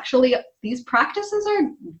actually these practices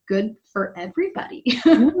are good for everybody.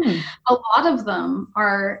 Mm. A lot of them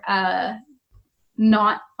are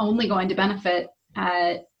not only going to benefit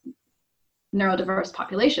neurodiverse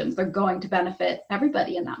populations, they're going to benefit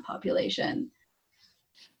everybody in that population.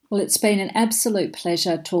 Well, it's been an absolute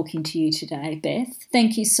pleasure talking to you today, Beth.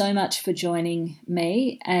 Thank you so much for joining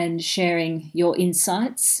me and sharing your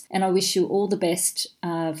insights. And I wish you all the best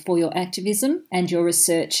for your activism and your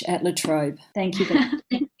research at La Trobe. Thank you, Beth.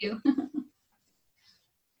 Thank you.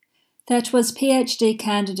 That was PhD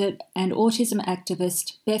candidate and autism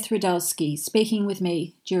activist Beth Radulski speaking with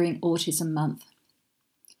me during Autism Month.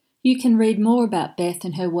 You can read more about Beth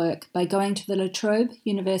and her work by going to the La Trobe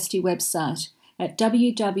University website at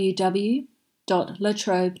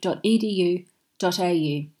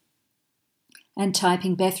www.latrobe.edu.au and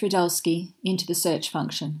typing Beth Radulski into the search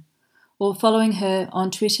function, or following her on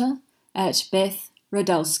Twitter at Beth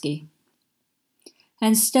Radulski.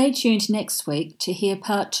 And stay tuned next week to hear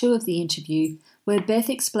part 2 of the interview, where Beth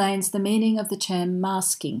explains the meaning of the term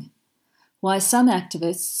masking, why some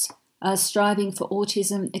activists are striving for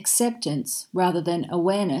autism acceptance rather than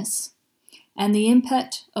awareness, and the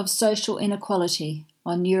impact of social inequality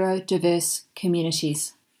on neurodiverse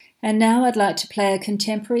communities. And now I'd like to play a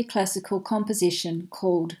contemporary classical composition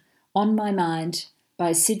called On My Mind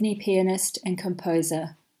by Sydney pianist and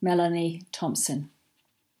composer Melanie Thompson.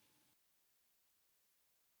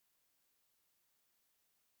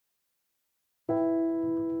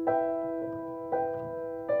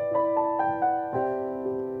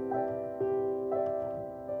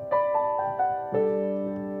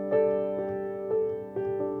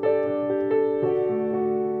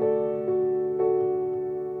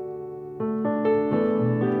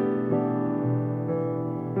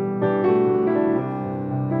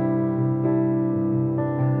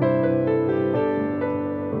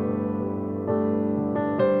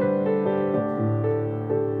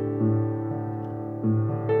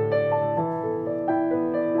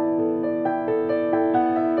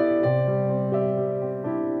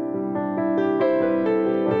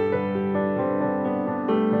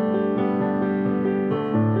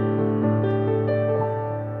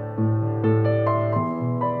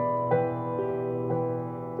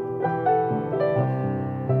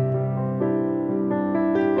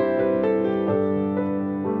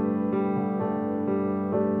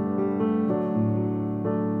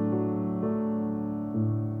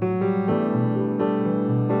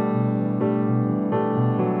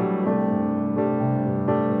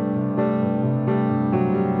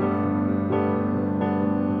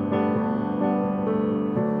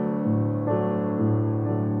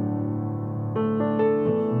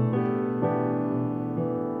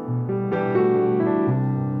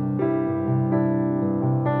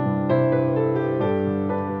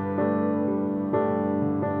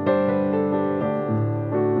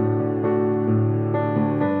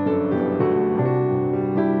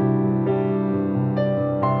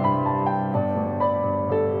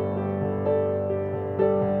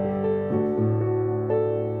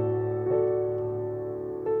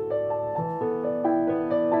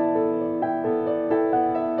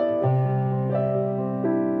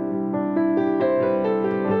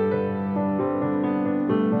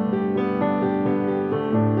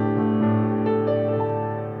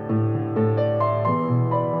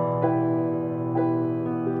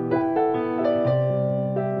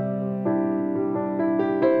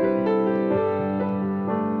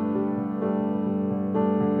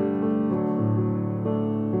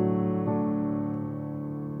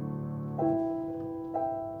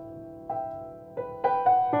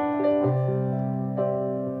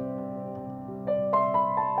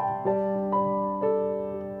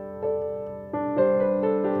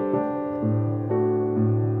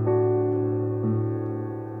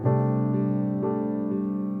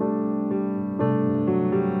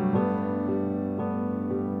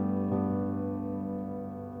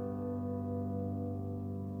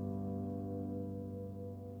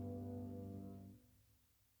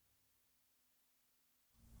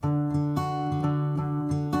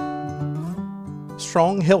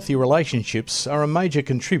 Strong, healthy relationships are a major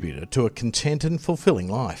contributor to a content and fulfilling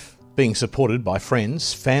life. Being supported by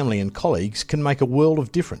friends, family and colleagues can make a world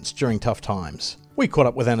of difference during tough times. We caught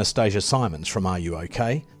up with Anastasia Simons from Are You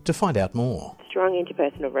OK? To find out more. Strong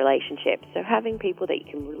interpersonal relationships, so having people that you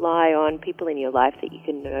can rely on, people in your life that you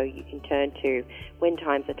can know you can turn to when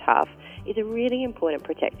times are tough, is a really important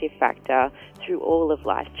protective factor through all of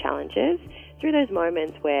life's challenges. Through those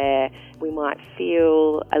moments where we might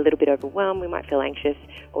feel a little bit overwhelmed, we might feel anxious,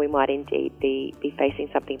 or we might indeed be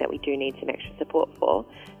facing something that we do need some extra support for.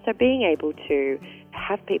 So being able to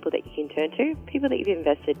have people that you can turn to, people that you've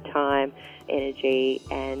invested time, energy,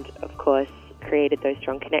 and of course created those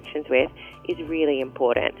strong connections with, is really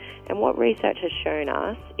important. And what research has shown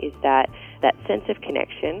us is that sense of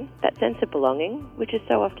connection, that sense of belonging, which is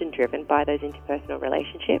so often driven by those interpersonal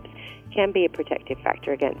relationships, can be a protective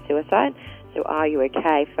factor against suicide. So Are You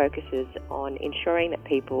OK? Focuses on ensuring that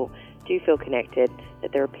people do feel connected,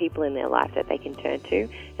 that there are people in their life that they can turn to,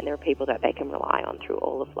 and there are people that they can rely on through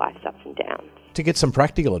all of life's ups and downs. To get some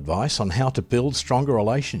practical advice on how to build stronger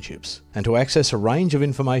relationships and to access a range of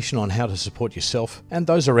information on how to support yourself and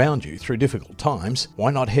those around you through difficult times,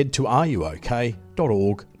 why not head to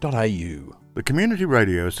areyouok.org.au. The Community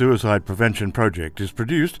Radio Suicide Prevention Project is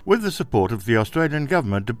produced with the support of the Australian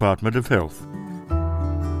Government Department of Health.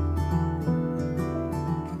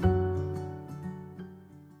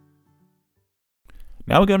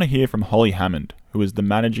 Now we're going to hear from Holly Hammond, who is the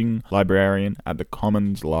Managing Librarian at the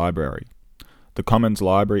Commons Library. The Commons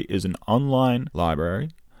Library is an online library,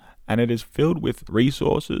 and it is filled with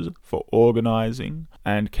resources for organising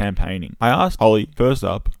and campaigning. I asked Holly, first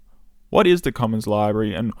up, what is the Commons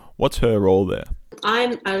Library and what's her role there?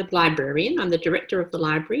 I'm a librarian. I'm the director of the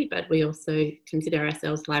library, but we also consider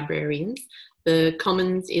ourselves librarians. The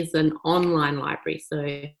Commons is an online library, so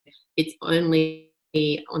it's only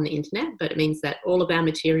on the internet, but it means that all of our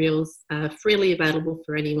materials are freely available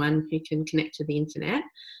for anyone who can connect to the internet,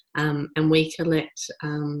 and we collect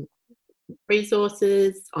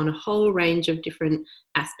resources on a whole range of different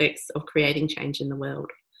aspects of creating change in the world.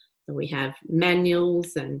 So we have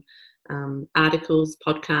manuals and articles,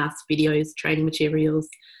 podcasts, videos, training materials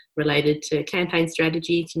related to campaign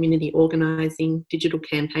strategy, community organising, digital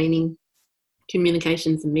campaigning,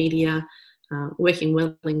 communications and media, working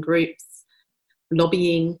well in groups,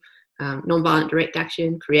 lobbying, nonviolent direct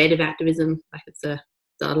action, creative activism. Like it's a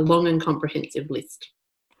long and comprehensive list.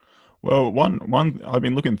 Well, one I've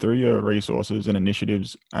been looking through your resources and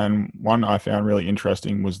initiatives, and one I found really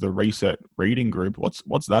interesting was the Reset Reading Group.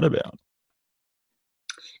 What's that about?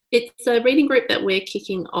 It's a reading group that we're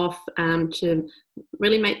kicking off to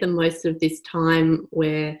really make the most of this time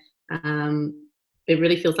where it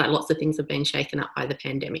really feels like lots of things have been shaken up by the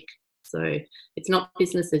pandemic. So it's not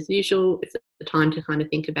business as usual. It's a time to kind of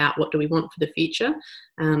think about what do we want for the future.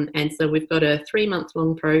 And so we've got a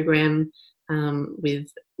 3-month-long program with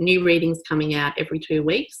new readings coming out every 2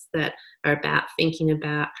 weeks that are about thinking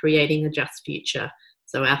about creating a just future.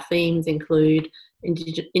 So our themes include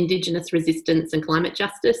Indigenous resistance and climate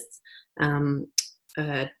justice,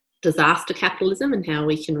 disaster capitalism and how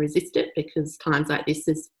we can resist it, because times like this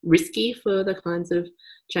is risky for the kinds of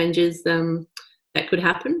changes that could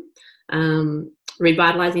happen.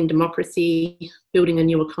 Revitalising democracy, building a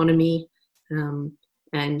new economy,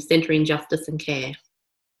 and centering justice and care.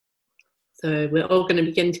 So we're all going to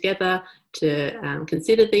be getting together to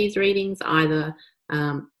consider these readings either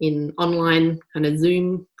in online kind of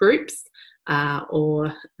Zoom groups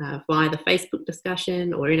or via the Facebook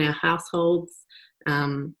discussion or in our households,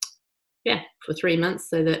 for 3 months,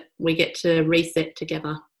 so that we get to reset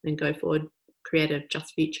together and go forward, create a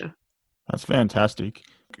just future. That's fantastic.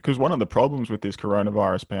 Because one of the problems with this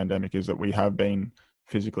coronavirus pandemic is that we have been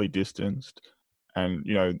physically distanced, and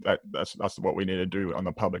that's what we need to do on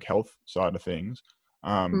the public health side of things.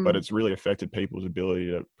 But it's really affected people's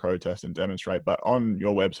ability to protest and demonstrate. But on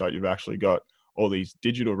your website, you've actually got all these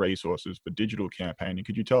digital resources for digital campaigning.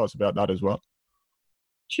 Could you tell us about that as well?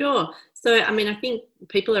 Sure. So, I think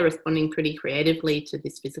people are responding pretty creatively to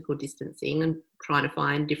this physical distancing and trying to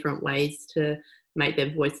find different ways to make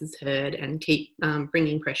their voices heard and keep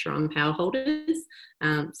bringing pressure on power holders.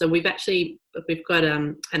 So we've got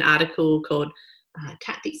an article called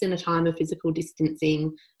Tactics in a Time of Physical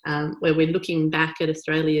Distancing, where we're looking back at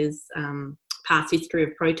Australia's past history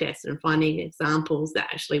of protest and finding examples that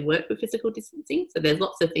actually work with physical distancing. So there's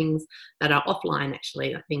lots of things that are offline,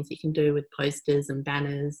 actually, like things you can do with posters and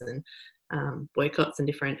banners and boycotts and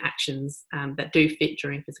different actions that do fit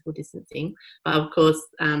during physical distancing. But of course,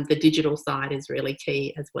 the digital side is really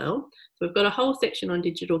key as well. So we've got a whole section on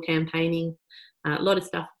digital campaigning, a lot of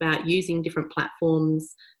stuff about using different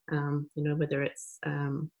platforms, whether it's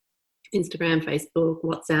Instagram, Facebook,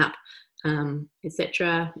 WhatsApp,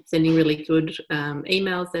 etc. Sending really good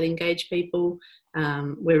emails that engage people.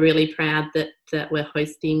 We're really proud that we're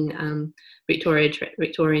hosting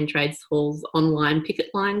Victorian Trades Hall's online picket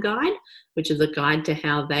line guide, which is a guide to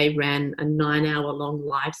how they ran a 9-hour-long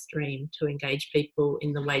live stream to engage people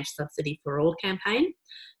in the Wage Subsidy for All campaign.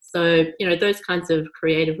 So, those kinds of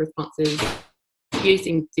creative responses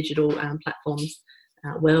using digital platforms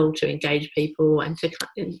well to engage people and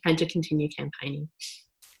to continue campaigning.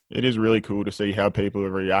 It is really cool to see how people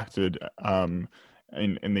have reacted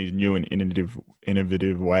in these new and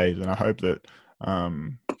innovative ways, and I hope that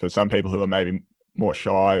for some people who are maybe more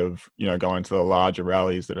shy of going to the larger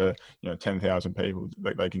rallies that are 10,000 people,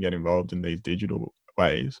 they can get involved in these digital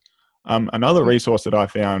ways. Another resource that I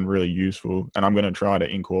found really useful, and I'm going to try to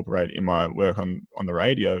incorporate in my work on the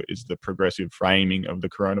radio, is the progressive framing of the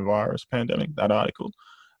coronavirus pandemic, that article.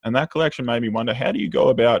 And that collection made me wonder, how do you go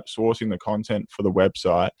about sourcing the content for the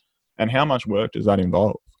website, and how much work does that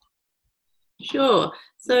involve? Sure.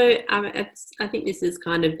 So I think this is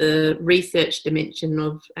kind of the research dimension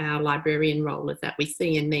of our librarian role, is that we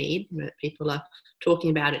see a need, that people are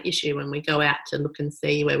talking about an issue, and we go out to look and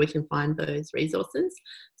see where we can find those resources.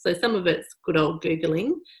 So some of it's good old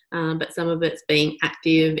Googling, but some of it's being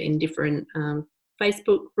active in different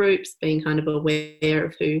Facebook groups, being kind of aware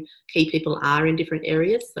of who key people are in different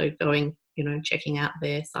areas. So going, checking out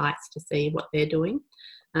their sites to see what they're doing.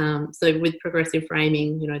 So with progressive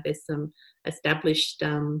framing, there's some established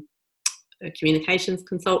communications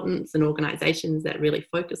consultants and organisations that really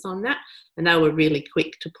focus on that, and they were really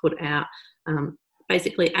quick to put out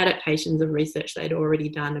basically adaptations of research they'd already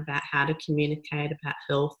done about how to communicate about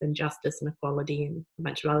health and justice and equality and a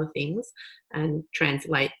bunch of other things, and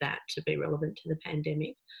translate that to be relevant to the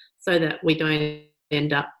pandemic, so that we don't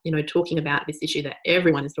end up talking about this issue that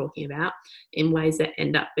everyone is talking about in ways that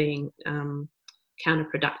end up being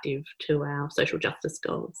counterproductive to our social justice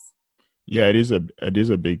goals. Yeah, it is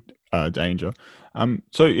a big danger.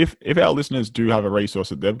 So if our listeners do have a resource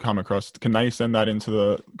that they've come across, can they send that into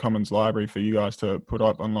the Commons Library for you guys to put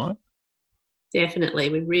up online? Definitely,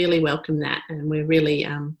 we really welcome that, and we're really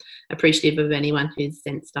appreciative of anyone who's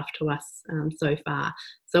sent stuff to us so far.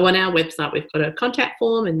 So on our website, we've got a contact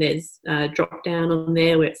form, and there's a drop down on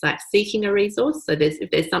there where it's like seeking a resource. So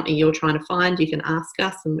if there's something you're trying to find, you can ask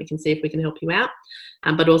us and we can see if we can help you out,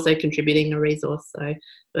 but also contributing a resource. So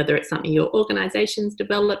whether it's something your organisation's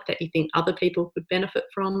developed that you think other people could benefit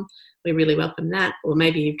from, we really welcome that. Or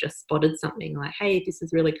maybe you've just spotted something like, hey, this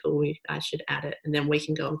is really cool, I should add it. And then we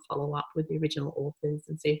can go and follow up with the original authors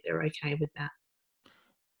and see if they're okay with that.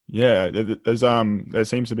 Yeah, there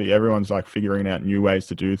seems to be, everyone's like figuring out new ways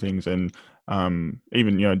to do things, and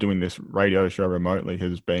even doing this radio show remotely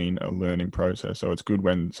has been a learning process. So it's good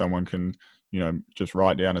when someone can just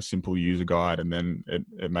write down a simple user guide, and then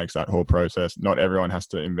it makes that whole process. Not everyone has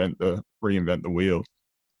to reinvent the wheel.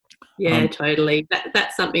 Yeah, totally.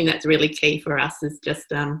 That's something that's really key for us, is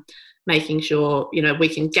just making sure, we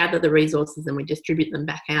can gather the resources and we distribute them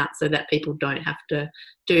back out so that people don't have to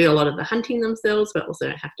do a lot of the hunting themselves, but also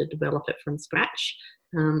don't have to develop it from scratch.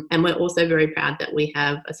 And we're also very proud that we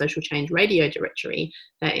have a social change radio directory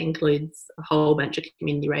that includes a whole bunch of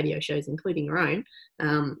community radio shows, including your own,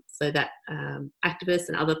 so that activists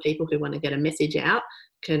and other people who want to get a message out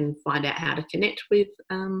can find out how to connect with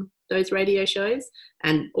those radio shows.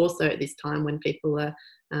 And also at this time when people are,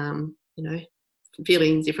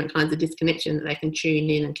 feeling different kinds of disconnection, that they can tune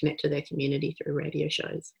in and connect to their community through radio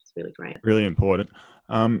shows. It's really great. Really important.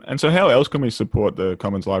 And so how else can we support the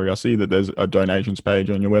Commons Library? I see that there's a donations page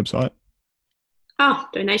on your website.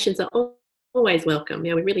 Donations are always welcome.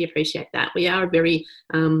 Yeah, we really appreciate that. We are a very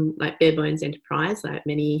bare bones enterprise, like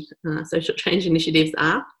many social change initiatives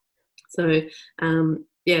are. So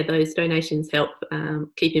those donations help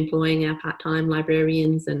keep employing our part-time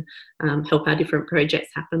librarians and help our different projects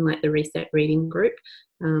happen, like the Reset Reading Group.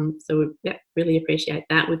 So we really appreciate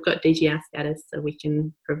that. We've got DGR status, so we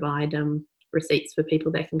can provide receipts for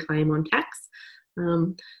people that can claim on tax.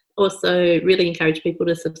 Also, really encourage people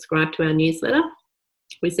to subscribe to our newsletter.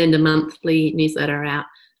 We send a monthly newsletter out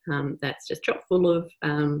that's just chock full of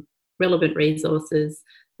relevant resources,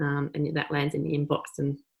 and that lands in the inbox,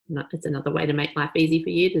 and it's another way to make life easy for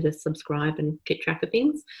you to just subscribe and keep track of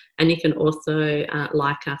things. And you can also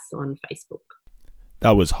like us on Facebook.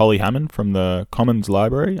 That was Holly Hammond from the Commons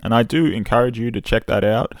Library, and I do encourage you to check that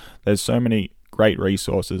out. There's so many great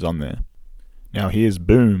resources on there. Now here's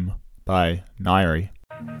Boom by Nairi.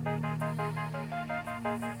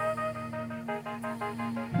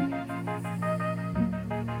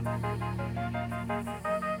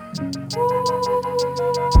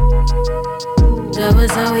 That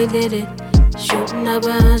was how we did it. Shooting up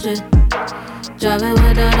 100, driving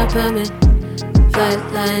without a permit, flight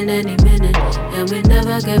line any minute, and we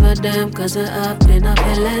never gave a damn, cause we're up in our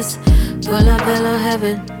pillars, full of hello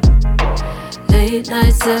heaven. Late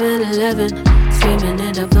night 7-Eleven, screaming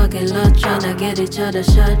in the parking lot, trying to get each other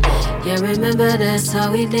shot. Yeah, remember that's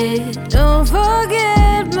how we did. Don't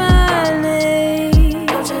forget my name.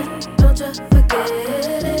 Don't you forget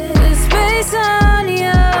it. The space on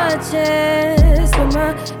your chest, where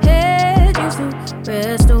my head used to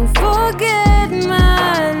rest. Don't forget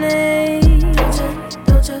my name.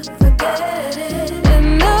 Don't you forget it.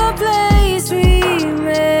 In the place we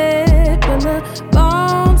met, when the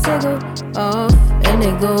bombs they go off and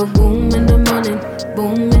they go boom in the morning,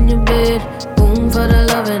 boom in your bed, boom for the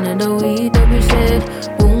loving and the weed that we shared,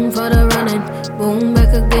 boom for the running, boom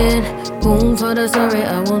back again, boom for the sorry,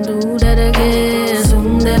 I won't do that again.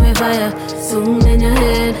 Soon there be fire, soon in your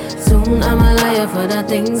head, soon I'm a liar for the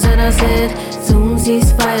things that I said, soon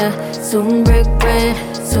cease fire, soon break bread,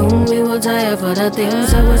 soon we will tire for the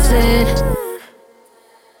things that were said.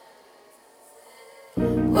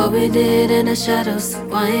 What we did in the shadows,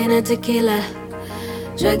 wine and tequila,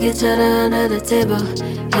 drag each other under the table,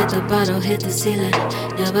 hit the bottle, hit the ceiling,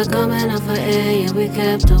 never coming up for air, yeah we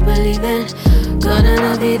kept on believing, Garden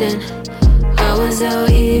of Eden, I was your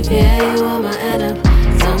Eve, yeah you were my Adam,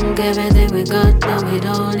 some gave everything we got, now we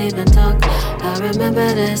don't even talk, I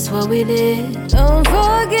remember that's what we did, don't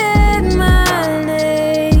forget my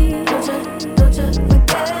name, don't you forget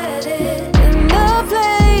it, in the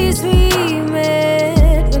place we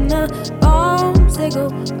met, when the bombs they go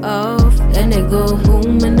off, and they go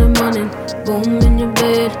boom in the morning, boom in your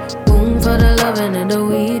bed, boom for the loving and the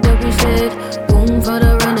weed that we shared, boom for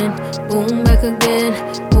the running, boom back again,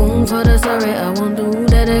 boom for the sorry, I won't do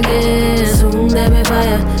that again. Soon there be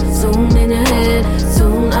fire, soon in your head,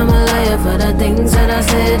 soon I'm a liar for the things that I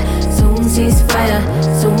said, soon cease fire,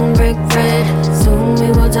 soon break bread, soon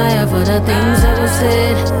we will tire for the things that were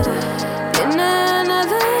said. In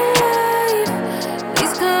another life,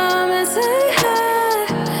 please come and say hi.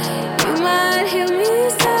 You might hear me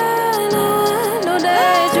sigh, now I know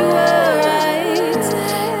that you were right.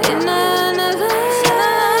 In another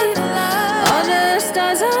life, all the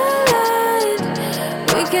stars aligned,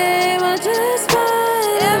 we came out just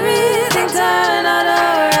fine, everything turned out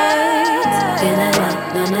alright. In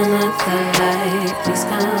another life, please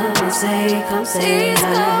come and say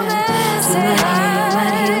hi. You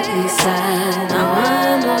might hear me sigh, now I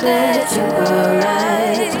know that you were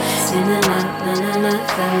right. In another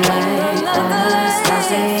life, all the stars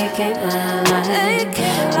they came alive, we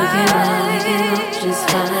came out just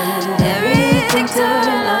fine, everything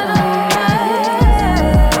turned out alright.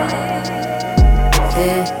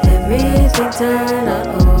 Yeah, everything turned out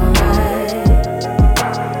alright.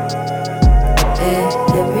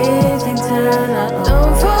 Yeah, everything turned out alright.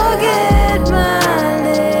 Don't forget my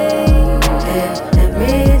name. Yeah,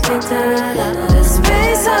 everything turned out alright. The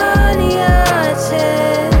space on your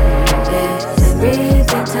chest. Yeah,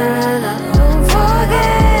 everything turned out alright. Don't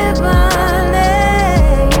forget my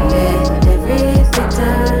name. Yeah, everything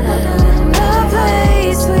turned out alright. The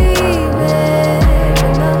place we met,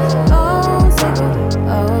 when the bombs they go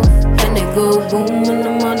off, and they go boom in the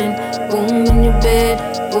morning, boom in your bed,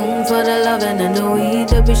 boom for the loving and the weed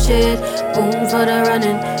that we shared, boom for the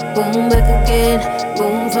running, boom back again,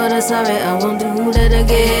 boom for the sorry, I won't do that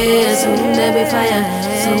again. Soon there be fire,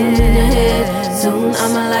 soon in your head, soon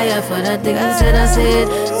I'm a liar for the things that I said,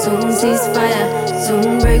 soon cease fire,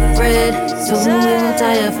 soon break bread, soon we will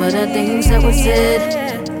tire for the things that were said.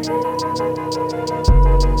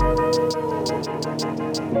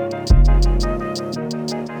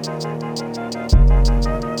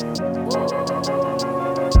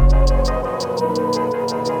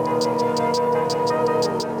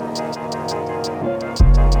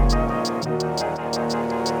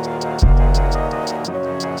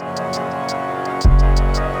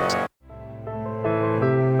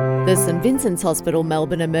 The St Vincent's Hospital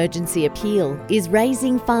Melbourne Emergency Appeal is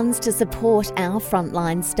raising funds to support our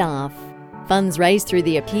frontline staff. Funds raised through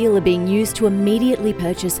the appeal are being used to immediately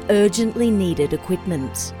purchase urgently needed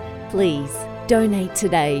equipment. Please donate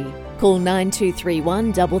today. Call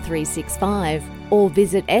 9231 3365 or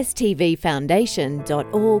visit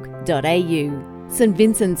stvfoundation.org.au. St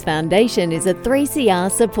Vincent's Foundation is a 3CR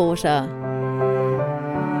supporter.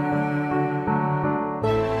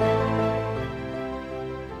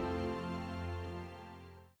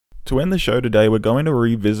 To end the show today, we're going to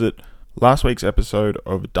revisit last week's episode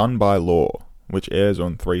of Done by Law, which airs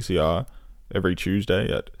on 3CR every Tuesday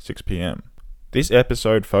at 6 p.m. This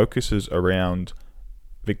episode focuses around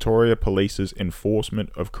Victoria Police's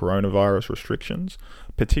enforcement of coronavirus restrictions,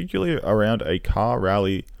 particularly around a car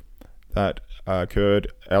rally that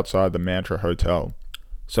occurred outside the Mantra Hotel.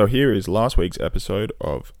 So here is last week's episode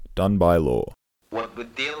of Done by Law. What we're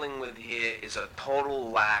dealing with here is a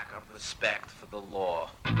total lack of respect for the law.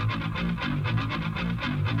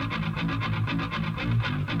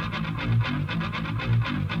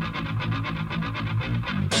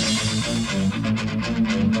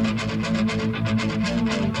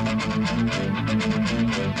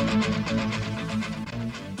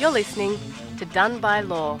 You're listening to Done by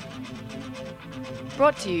Law,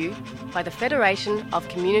 brought to you by the Federation of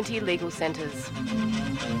Community Legal Centres.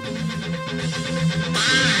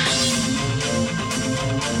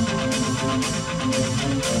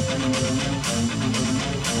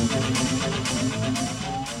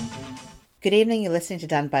 Good evening, you're listening to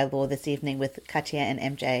Done by Law this evening with Katya and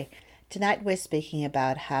MJ. Tonight we're speaking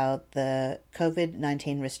about how the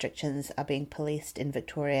COVID-19 restrictions are being policed in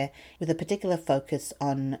Victoria, with a particular focus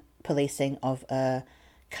on policing of a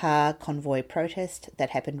car convoy protest that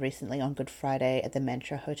happened recently on Good Friday at the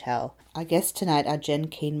Mantra Hotel. Our guests tonight are Jen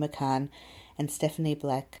Keane-McCann and Stephanie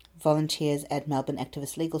Black, volunteers at Melbourne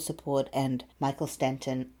Activist Legal Support, and Michael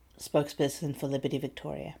Stanton, spokesperson for Liberty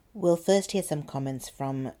Victoria. We'll first hear some comments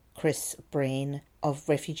from Chris Breen of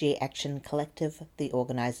Refugee Action Collective, the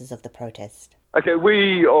organisers of the protest. Okay,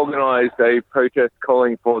 we organised a protest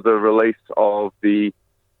calling for the release of the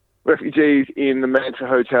refugees in the Mantra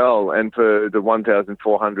Hotel and for the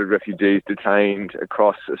 1,400 refugees detained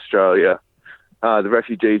across Australia. The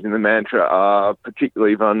refugees in the Mantra are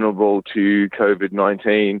particularly vulnerable to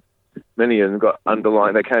COVID-19. Many of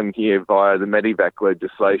them they came here via the Medivac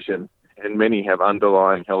legislation, and many have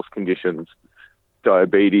underlying health conditions.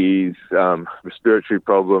 Diabetes, respiratory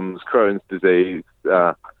problems, Crohn's disease,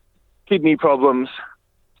 kidney problems,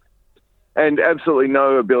 and absolutely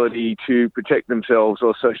no ability to protect themselves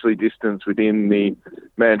or socially distance within the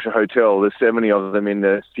Mantra Hotel. There's 70 of them in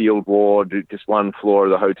the sealed ward, just one floor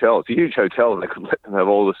of the hotel. It's a huge hotel, and they could let them have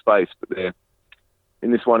all the space, but they're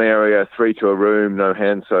in this one area, 3 to a room, no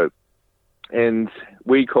hand soap. And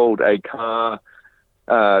we called a car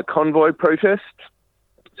convoy protest.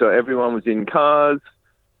 So everyone was in cars,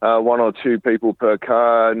 1 or 2 people per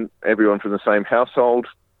car, and everyone from the same household,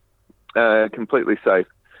 completely safe.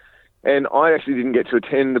 And I actually didn't get to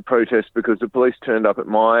attend the protest because the police turned up at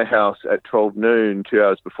my house at 12 noon, 2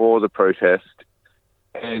 hours before the protest,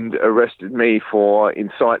 and arrested me for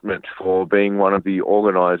incitement for being one of the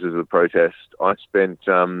organisers of the protest. I spent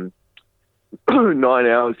 9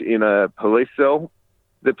 hours in a police cell.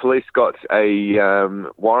 The police got a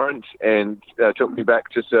warrant and took me back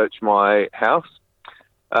to search my house.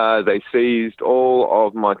 They seized all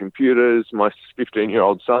of my computers, my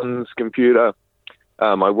 15-year-old son's computer,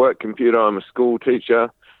 my work computer. I'm a school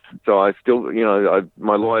teacher, so I still,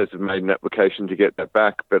 my lawyers have made an application to get that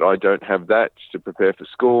back, but I don't have that to prepare for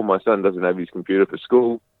school. My son doesn't have his computer for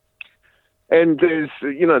school. And there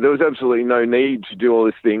was absolutely no need to do all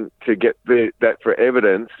this thing to get that for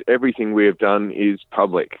evidence. Everything we have done is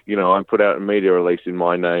public. I put out a media release in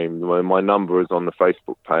my name. My number is on the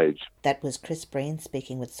Facebook page. That was Chris Breen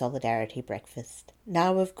speaking with Solidarity Breakfast.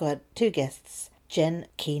 Now we've got 2 guests, Jen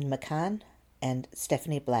Keane-McCann and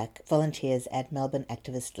Stephanie Black, volunteers at Melbourne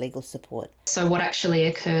Activist Legal Support. So what actually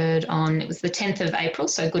occurred it was the 10th of April,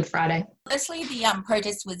 so Good Friday. Firstly, the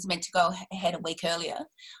protest was meant to go ahead a week earlier,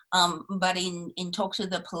 but in talks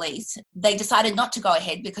with the police, they decided not to go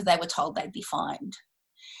ahead because they were told they'd be fined.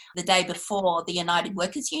 The day before, the United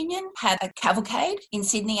Workers Union had a cavalcade in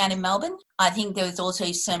Sydney and in Melbourne. I think there was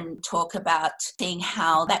also some talk about seeing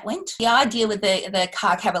how that went. The idea with the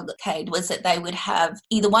car cavalcade was that they would have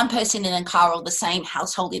either one person in a car or the same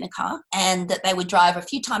household in a car, and that they would drive a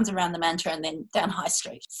few times around the Mantra and then down High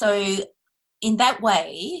Street. So in that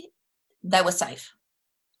way, they were safe.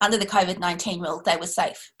 Under the COVID-19 rule, they were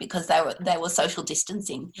safe because they were social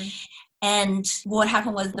distancing. Mm-hmm. And what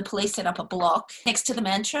happened was the police set up a block next to the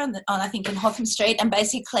Mantra, I think in Hotham Street, and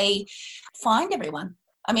basically fined everyone.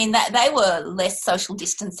 I mean, they were less social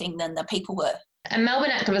distancing than the people were. And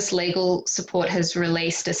Melbourne Activist Legal Support has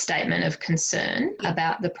released a statement of concern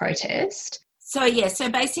about the protest. So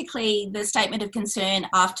basically the statement of concern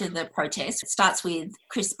after the protest starts with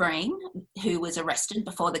Chris Breen, who was arrested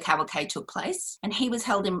before the cavalcade took place, and he was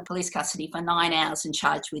held in police custody for 9 hours and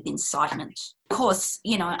charged with incitement. Of course,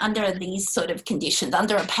 under these sort of conditions,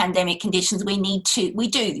 under a pandemic conditions,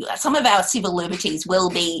 some of our civil liberties will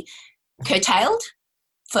be curtailed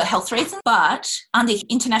for health reasons, but under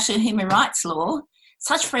international human rights law,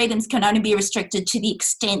 such freedoms can only be restricted to the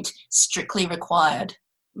extent strictly required.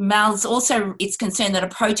 Mal's also, it's concerned that a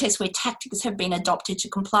protest where tactics have been adopted to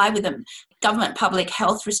comply with them, government public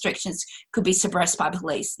health restrictions could be suppressed by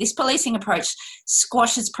police. This policing approach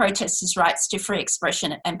squashes protesters' rights to free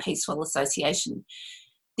expression and peaceful association.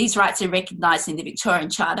 These rights are recognised in the Victorian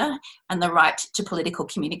Charter, and the right to political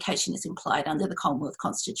communication is implied under the Commonwealth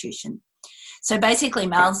Constitution. So basically,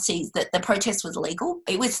 Mal sees that the protest was legal.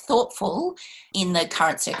 It was thoughtful in the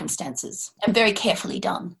current circumstances and very carefully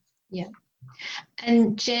done. Yeah.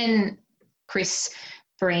 And Jen, Chris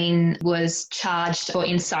Breen was charged for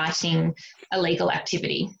inciting illegal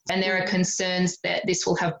activity. And there are concerns that this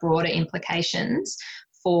will have broader implications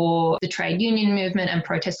for the trade union movement and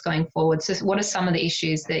protests going forward. So what are some of the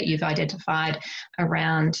issues that you've identified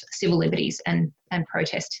around civil liberties and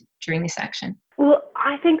protest during this action? Well,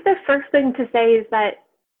 I think the first thing to say is that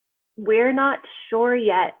we're not sure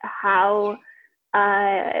yet how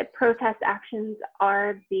protest actions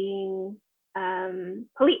are being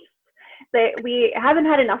policed. We haven't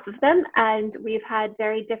had enough of them, and we've had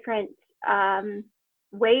very different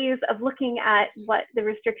ways of looking at what the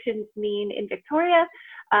restrictions mean in Victoria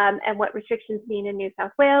and what restrictions mean in New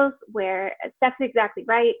South Wales, where Steph's exactly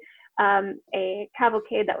right. A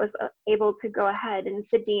cavalcade that was able to go ahead in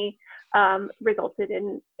Sydney resulted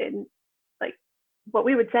in like what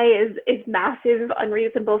we would say is massive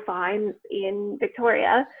unreasonable fines in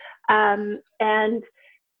Victoria. And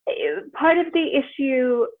part of the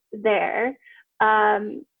issue there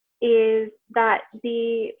is that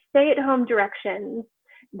the stay-at-home directions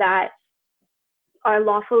that are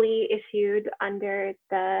lawfully issued under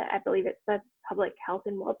the, I believe it's the Public Health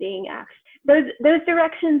and Wellbeing Act, those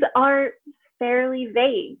directions are fairly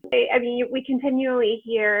vague. I mean, we continually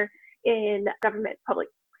hear in government public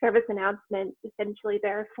service announcements, essentially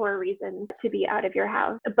there are 4 reasons to be out of your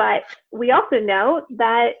house. But we also know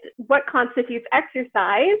that what constitutes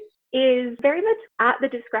exercise is very much at the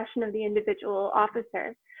discretion of the individual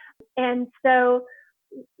officer. And so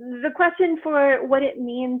the question for what it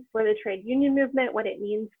means for the trade union movement, what it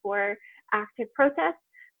means for active protest,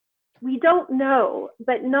 we don't know,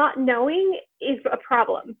 but not knowing is a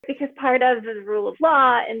problem, because part of the rule of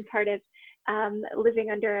law and part of living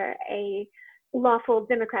under a lawful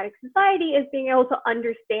democratic society is being able to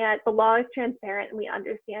understand the law is transparent and we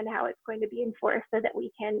understand how it's going to be enforced so that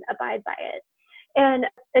we can abide by it. And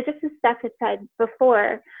just as Steph had said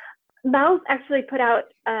before, Mal's actually put out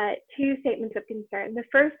 2 statements of concern. The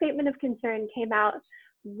first statement of concern came out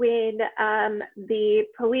when the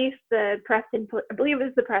police, I believe it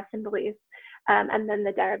was the Preston police, and then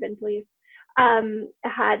the Darebin police,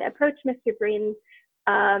 had approached Mr. Breen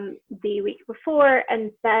the week before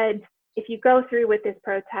and said, if you go through with this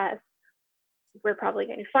protest, we're probably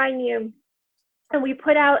going to fine you. And we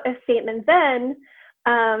put out a statement then,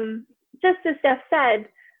 just as Steph said,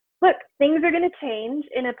 look, things are going to change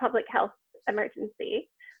in a public health emergency.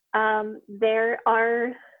 There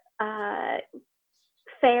are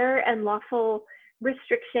fair and lawful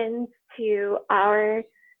restrictions to our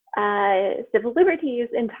civil liberties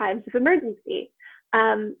in times of emergency.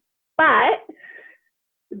 But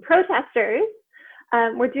protesters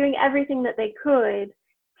were doing everything that they could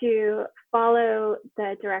to follow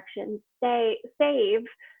the directions, save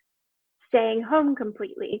staying home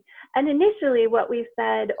completely. And initially what we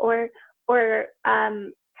said, or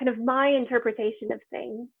kind of my interpretation of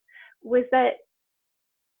things, was that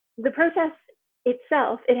the protest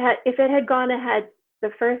itself, if it had gone ahead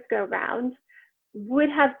the first go round, would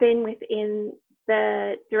have been within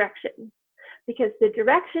the directions, because the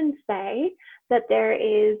directions say that there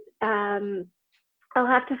is, I'll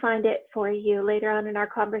have to find it for you later on in our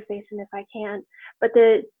conversation if I can, but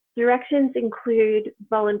the directions include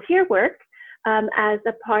volunteer work as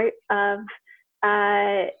a part of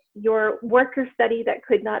your work or study that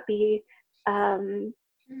could not be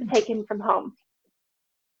taken from home.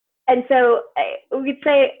 And so we'd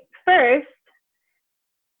say first,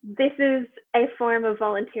 this is a form of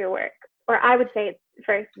volunteer work, or I would say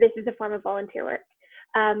first, this is a form of volunteer work.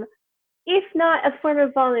 If not a form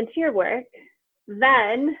of volunteer work,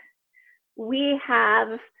 then we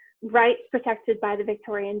have rights protected by the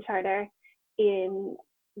Victorian Charter in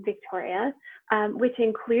Victoria, which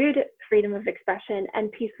include freedom of expression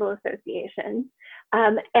and peaceful association.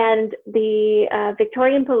 And the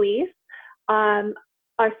Victorian police are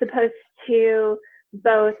supposed to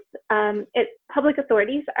both, public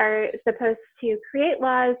authorities are supposed to create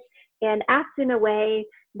laws and act in a way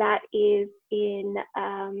that is in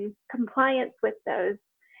compliance with those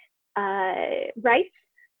rights.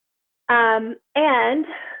 And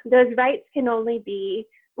those rights can only be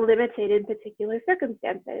limited in particular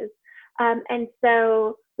circumstances. And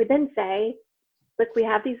so we then say, look, we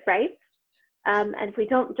have these rights. And if we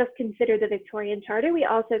don't just consider the Victorian Charter, we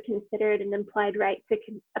also consider it an implied right to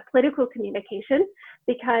a political communication,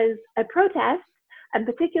 because a protest, and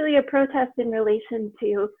particularly a protest in relation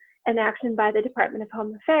to an action by the Department of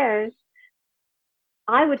Home Affairs,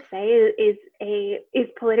 I would say is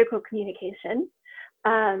political communication.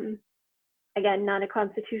 Again, not a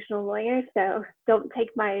constitutional lawyer, so don't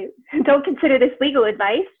consider this legal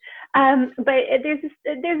advice. But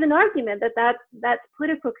there's an argument that that's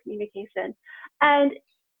political communication. And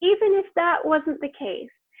even if that wasn't the case,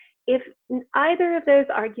 if either of those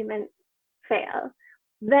arguments fail,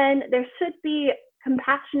 then there should be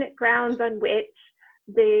compassionate grounds on which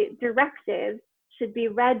the directive should be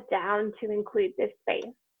read down to include this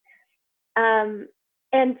space.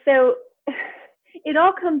 And so it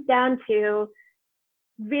all comes down to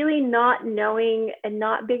really not knowing and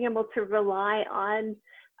not being able to rely on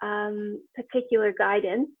particular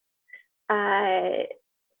guidance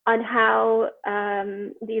on how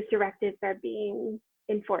these directives are being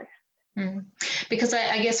enforced. Because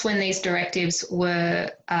I guess when these directives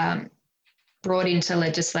were brought into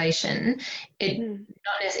legislation,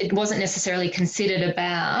 it wasn't necessarily considered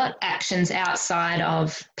about actions outside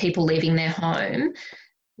of people leaving their home,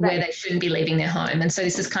 where they shouldn't be leaving their home. And so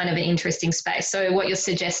this is kind of an interesting space. So what you're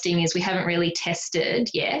suggesting is we haven't really tested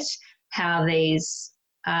yet how these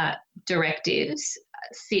directives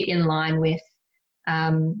sit in line with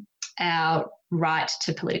our right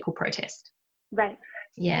to political protest. Right.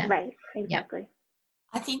 Yeah. Right. Exactly. Yep.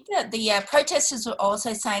 I think that the protesters were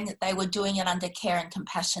also saying that they were doing it under care and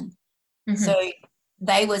compassion. Mm-hmm. So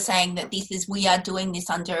they were saying that we are doing this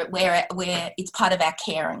under where it's part of our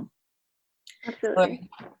caring. Absolutely.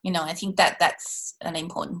 So, I think that's an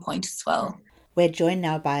important point as well. We're joined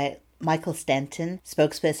now by Michael Stanton,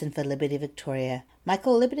 spokesperson for Liberty Victoria.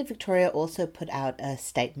 Michael, Liberty Victoria also put out a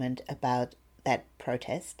statement about that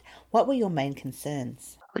protest. What were your main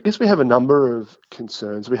concerns? I guess we have a number of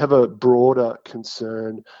concerns. We have a broader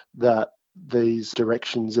concern that these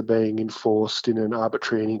directions are being enforced in an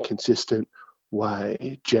arbitrary and inconsistent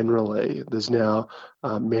way. Generally, there's now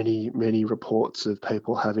many reports of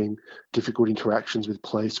people having difficult interactions with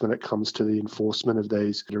police when it comes to the enforcement of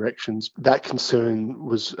these directions. That concern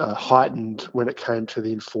was heightened when it came to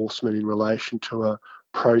the enforcement in relation to a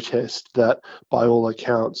protest that, by all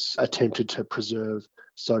accounts, attempted to preserve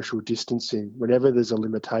social distancing. Whenever there's a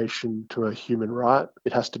limitation to a human right,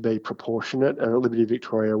 it has to be proportionate. And at Liberty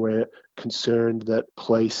Victoria, we're concerned that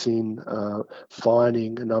policing,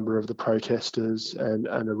 fining a number of the protesters and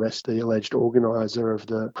arrest the alleged organiser of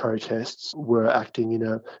the protests were acting in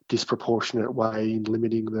a disproportionate way in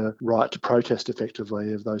limiting the right to protest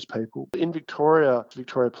effectively of those people. In Victoria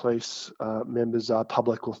Police members are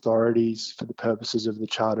public authorities for the purposes of the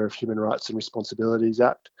Charter of Human Rights and Responsibilities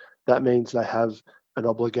Act. That means they have an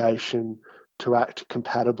obligation to act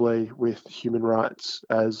compatibly with human rights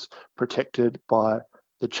as protected by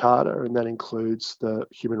the Charter, and that includes the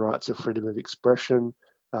human rights of freedom of expression,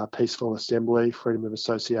 peaceful assembly, freedom of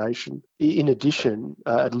association. In addition,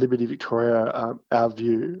 at Liberty Victoria, our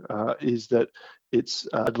view is that it's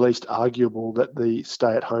at least arguable that the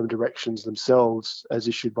stay-at-home directions themselves, as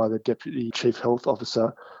issued by the Deputy Chief Health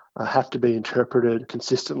Officer, have to be interpreted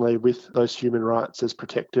consistently with those human rights as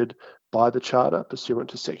protected by the Charter, pursuant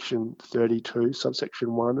to Section 32,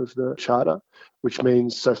 subsection 1 of the Charter, which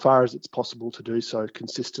means so far as it's possible to do so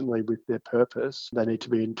consistently with their purpose, they need to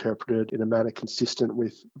be interpreted in a manner consistent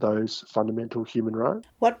with those fundamental human rights.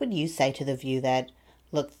 What would you say to the view that,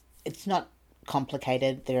 look, it's not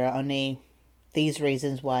complicated, there are only these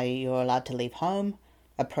reasons why you're allowed to leave home?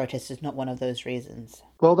 A protest is not one of those reasons.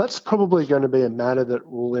 Well, that's probably going to be a matter that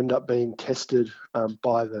will end up being tested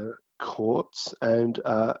by the courts, and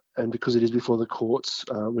because it is before the courts,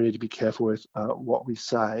 we need to be careful with what we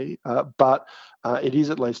say. But it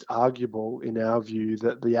is at least arguable, in our view,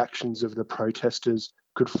 that the actions of the protesters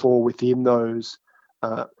could fall within those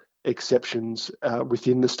exceptions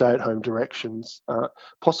within the stay-at-home directions,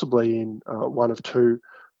 possibly in one of two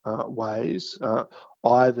ways.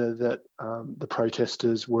 Either that the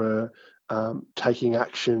protesters were taking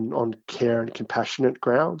action on care and compassionate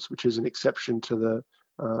grounds, which is an exception to the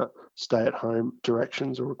stay-at-home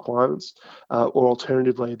directions or requirements, or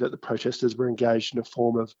alternatively that the protesters were engaged in a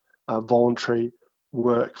form of voluntary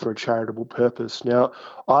work for a charitable purpose. Now,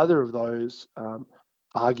 either of those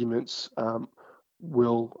arguments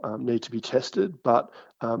will need to be tested, but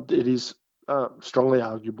it is strongly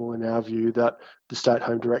arguable in our view that the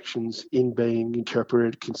stay-at-home directions, in being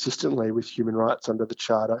interpreted consistently with human rights under the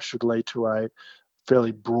Charter, should lead to a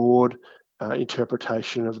fairly broad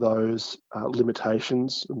interpretation of those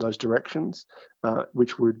limitations and those directions,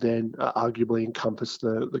 which would then arguably encompass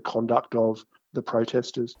the conduct of the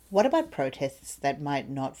protesters. What about protests that might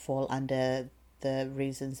not fall under the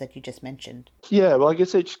reasons that you just mentioned? Yeah, well, I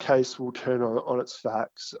guess each case will turn on its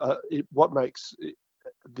facts. What makes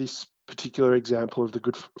this particular example of the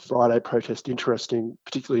Good Friday protest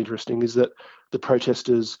particularly interesting, is that the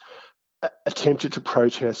protesters attempted to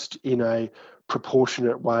protest in a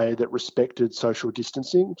proportionate way that respected social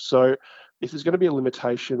distancing. So if there's going to be a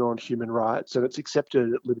limitation on human rights, and it's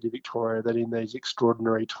accepted at Liberty Victoria that in these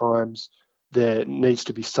extraordinary times there needs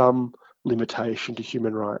to be some limitation to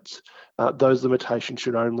human rights, those limitations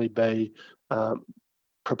should only be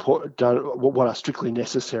done what are strictly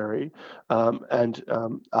necessary and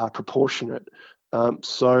are proportionate.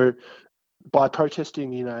 So by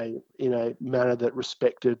protesting in a manner that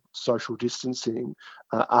respected social distancing,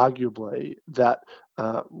 arguably that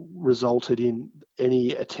resulted in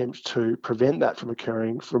any attempt to prevent that from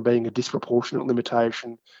occurring from being a disproportionate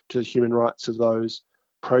limitation to the human rights of those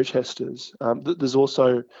protesters. There's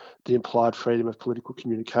also the implied freedom of political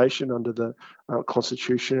communication under the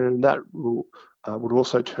Constitution, and that rule would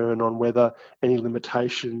also turn on whether any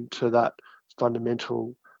limitation to that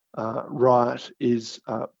fundamental right is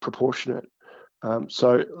proportionate.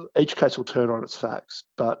 So each case will turn on its facts,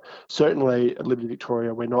 but certainly at Liberty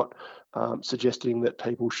Victoria, we're not suggesting that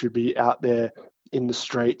people should be out there in the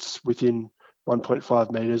streets within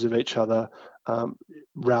 1.5 metres of each other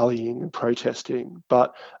rallying and protesting.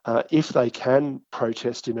 But if they can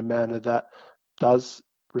protest in a manner that does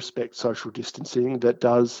respect social distancing, that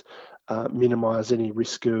does minimise any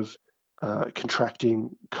risk of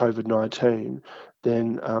contracting COVID-19,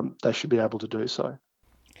 then they should be able to do so.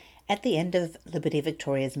 At the end of Liberty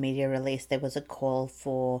Victoria's media release, there was a call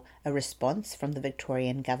for a response from the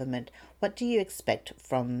Victorian government. What do you expect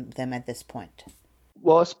from them at this point?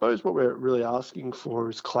 Well, I suppose what we're really asking for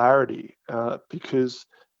is clarity, because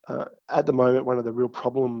at the moment, one of the real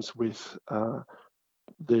problems with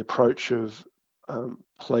the approach of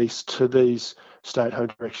police to these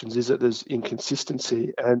stay-at-home directions is that there's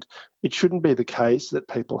inconsistency, and it shouldn't be the case that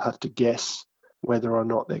people have to guess whether or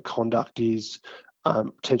not their conduct is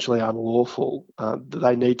potentially unlawful.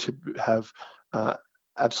 They need to have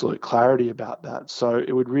absolute clarity about that. So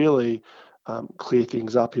it would really clear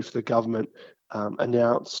things up if the government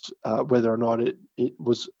announced whether or not it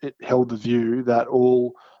held the view that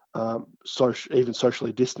all even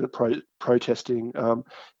socially distant protesting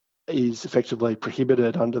is effectively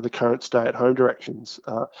prohibited under the current stay-at-home directions.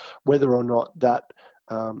 Whether or not that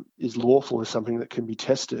is lawful is something that can be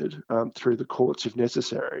tested through the courts if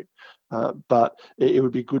necessary. But it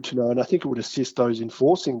would be good to know, and I think it would assist those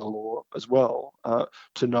enforcing the law as well,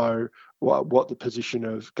 to know what the position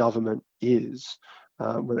of government is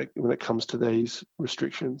when it comes to these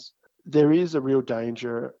restrictions. There is a real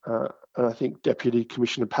danger, and I think Deputy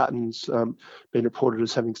Commissioner Patton's been reported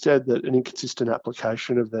as having said that an inconsistent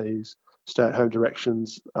application of these stay-at-home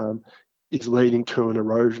directions is leading to an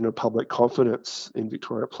erosion of public confidence in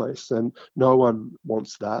Victoria Police, and no one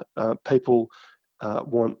wants that. People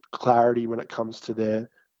want clarity when it comes to their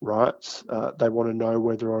rights. They want to know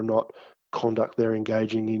whether or not conduct they're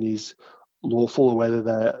engaging in is lawful, or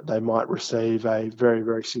whether they might receive a very,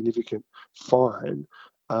 very significant fine.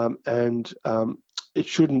 And it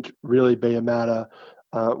shouldn't really be a matter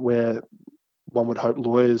where one would hope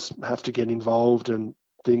lawyers have to get involved and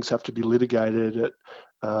things have to be litigated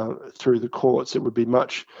through the courts. It would be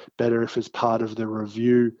much better if, as part of the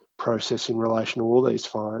review process in relation to all these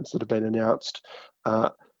fines that have been announced,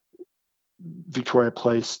 Victoria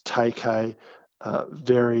Police take a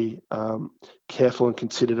very careful and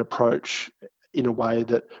considered approach in a way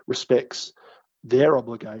that respects their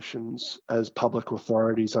obligations as public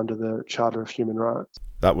authorities under the Charter of Human Rights.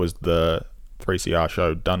 That was the 3CR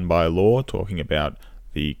show Done by Law, talking about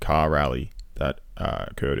the car rally that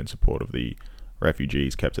occurred in support of the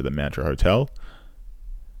refugees kept at the Mantra Hotel.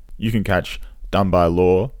 You can catch Done by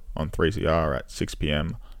Law on 3CR at 6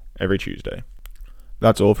 p.m. every Tuesday.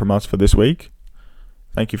 That's all from us for this week.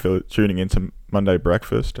 Thank you for tuning into Monday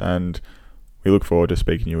Breakfast, and we look forward to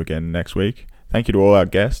speaking to you again next week. Thank you to all our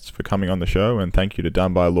guests for coming on the show, and thank you to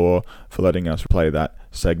Done by Law for letting us play that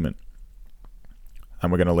segment.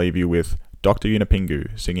 And we're going to leave you with Dr.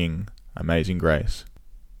 Yunupingu singing Amazing Grace.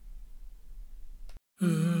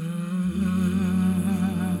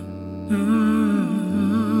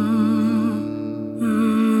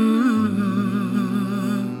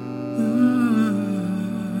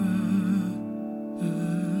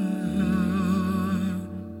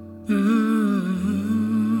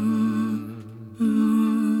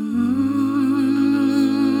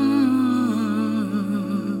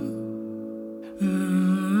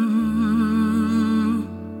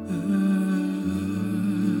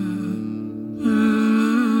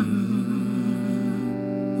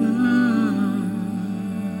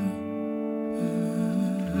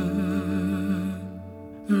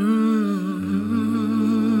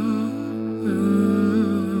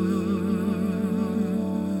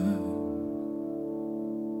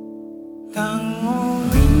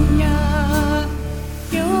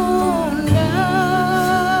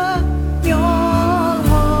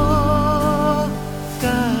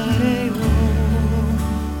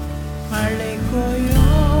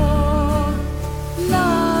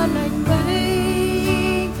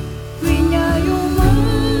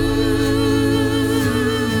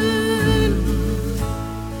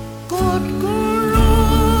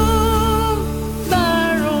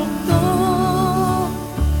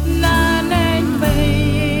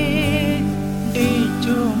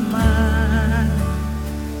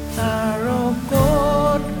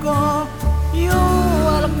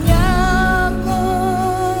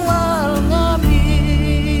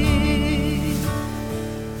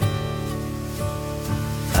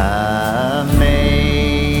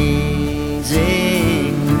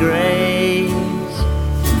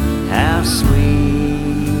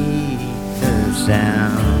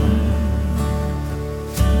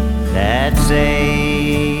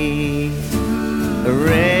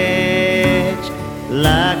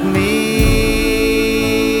 like me.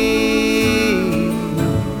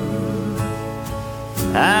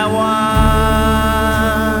 I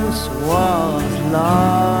once was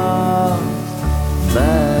lost,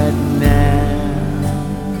 but now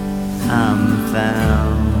I'm found.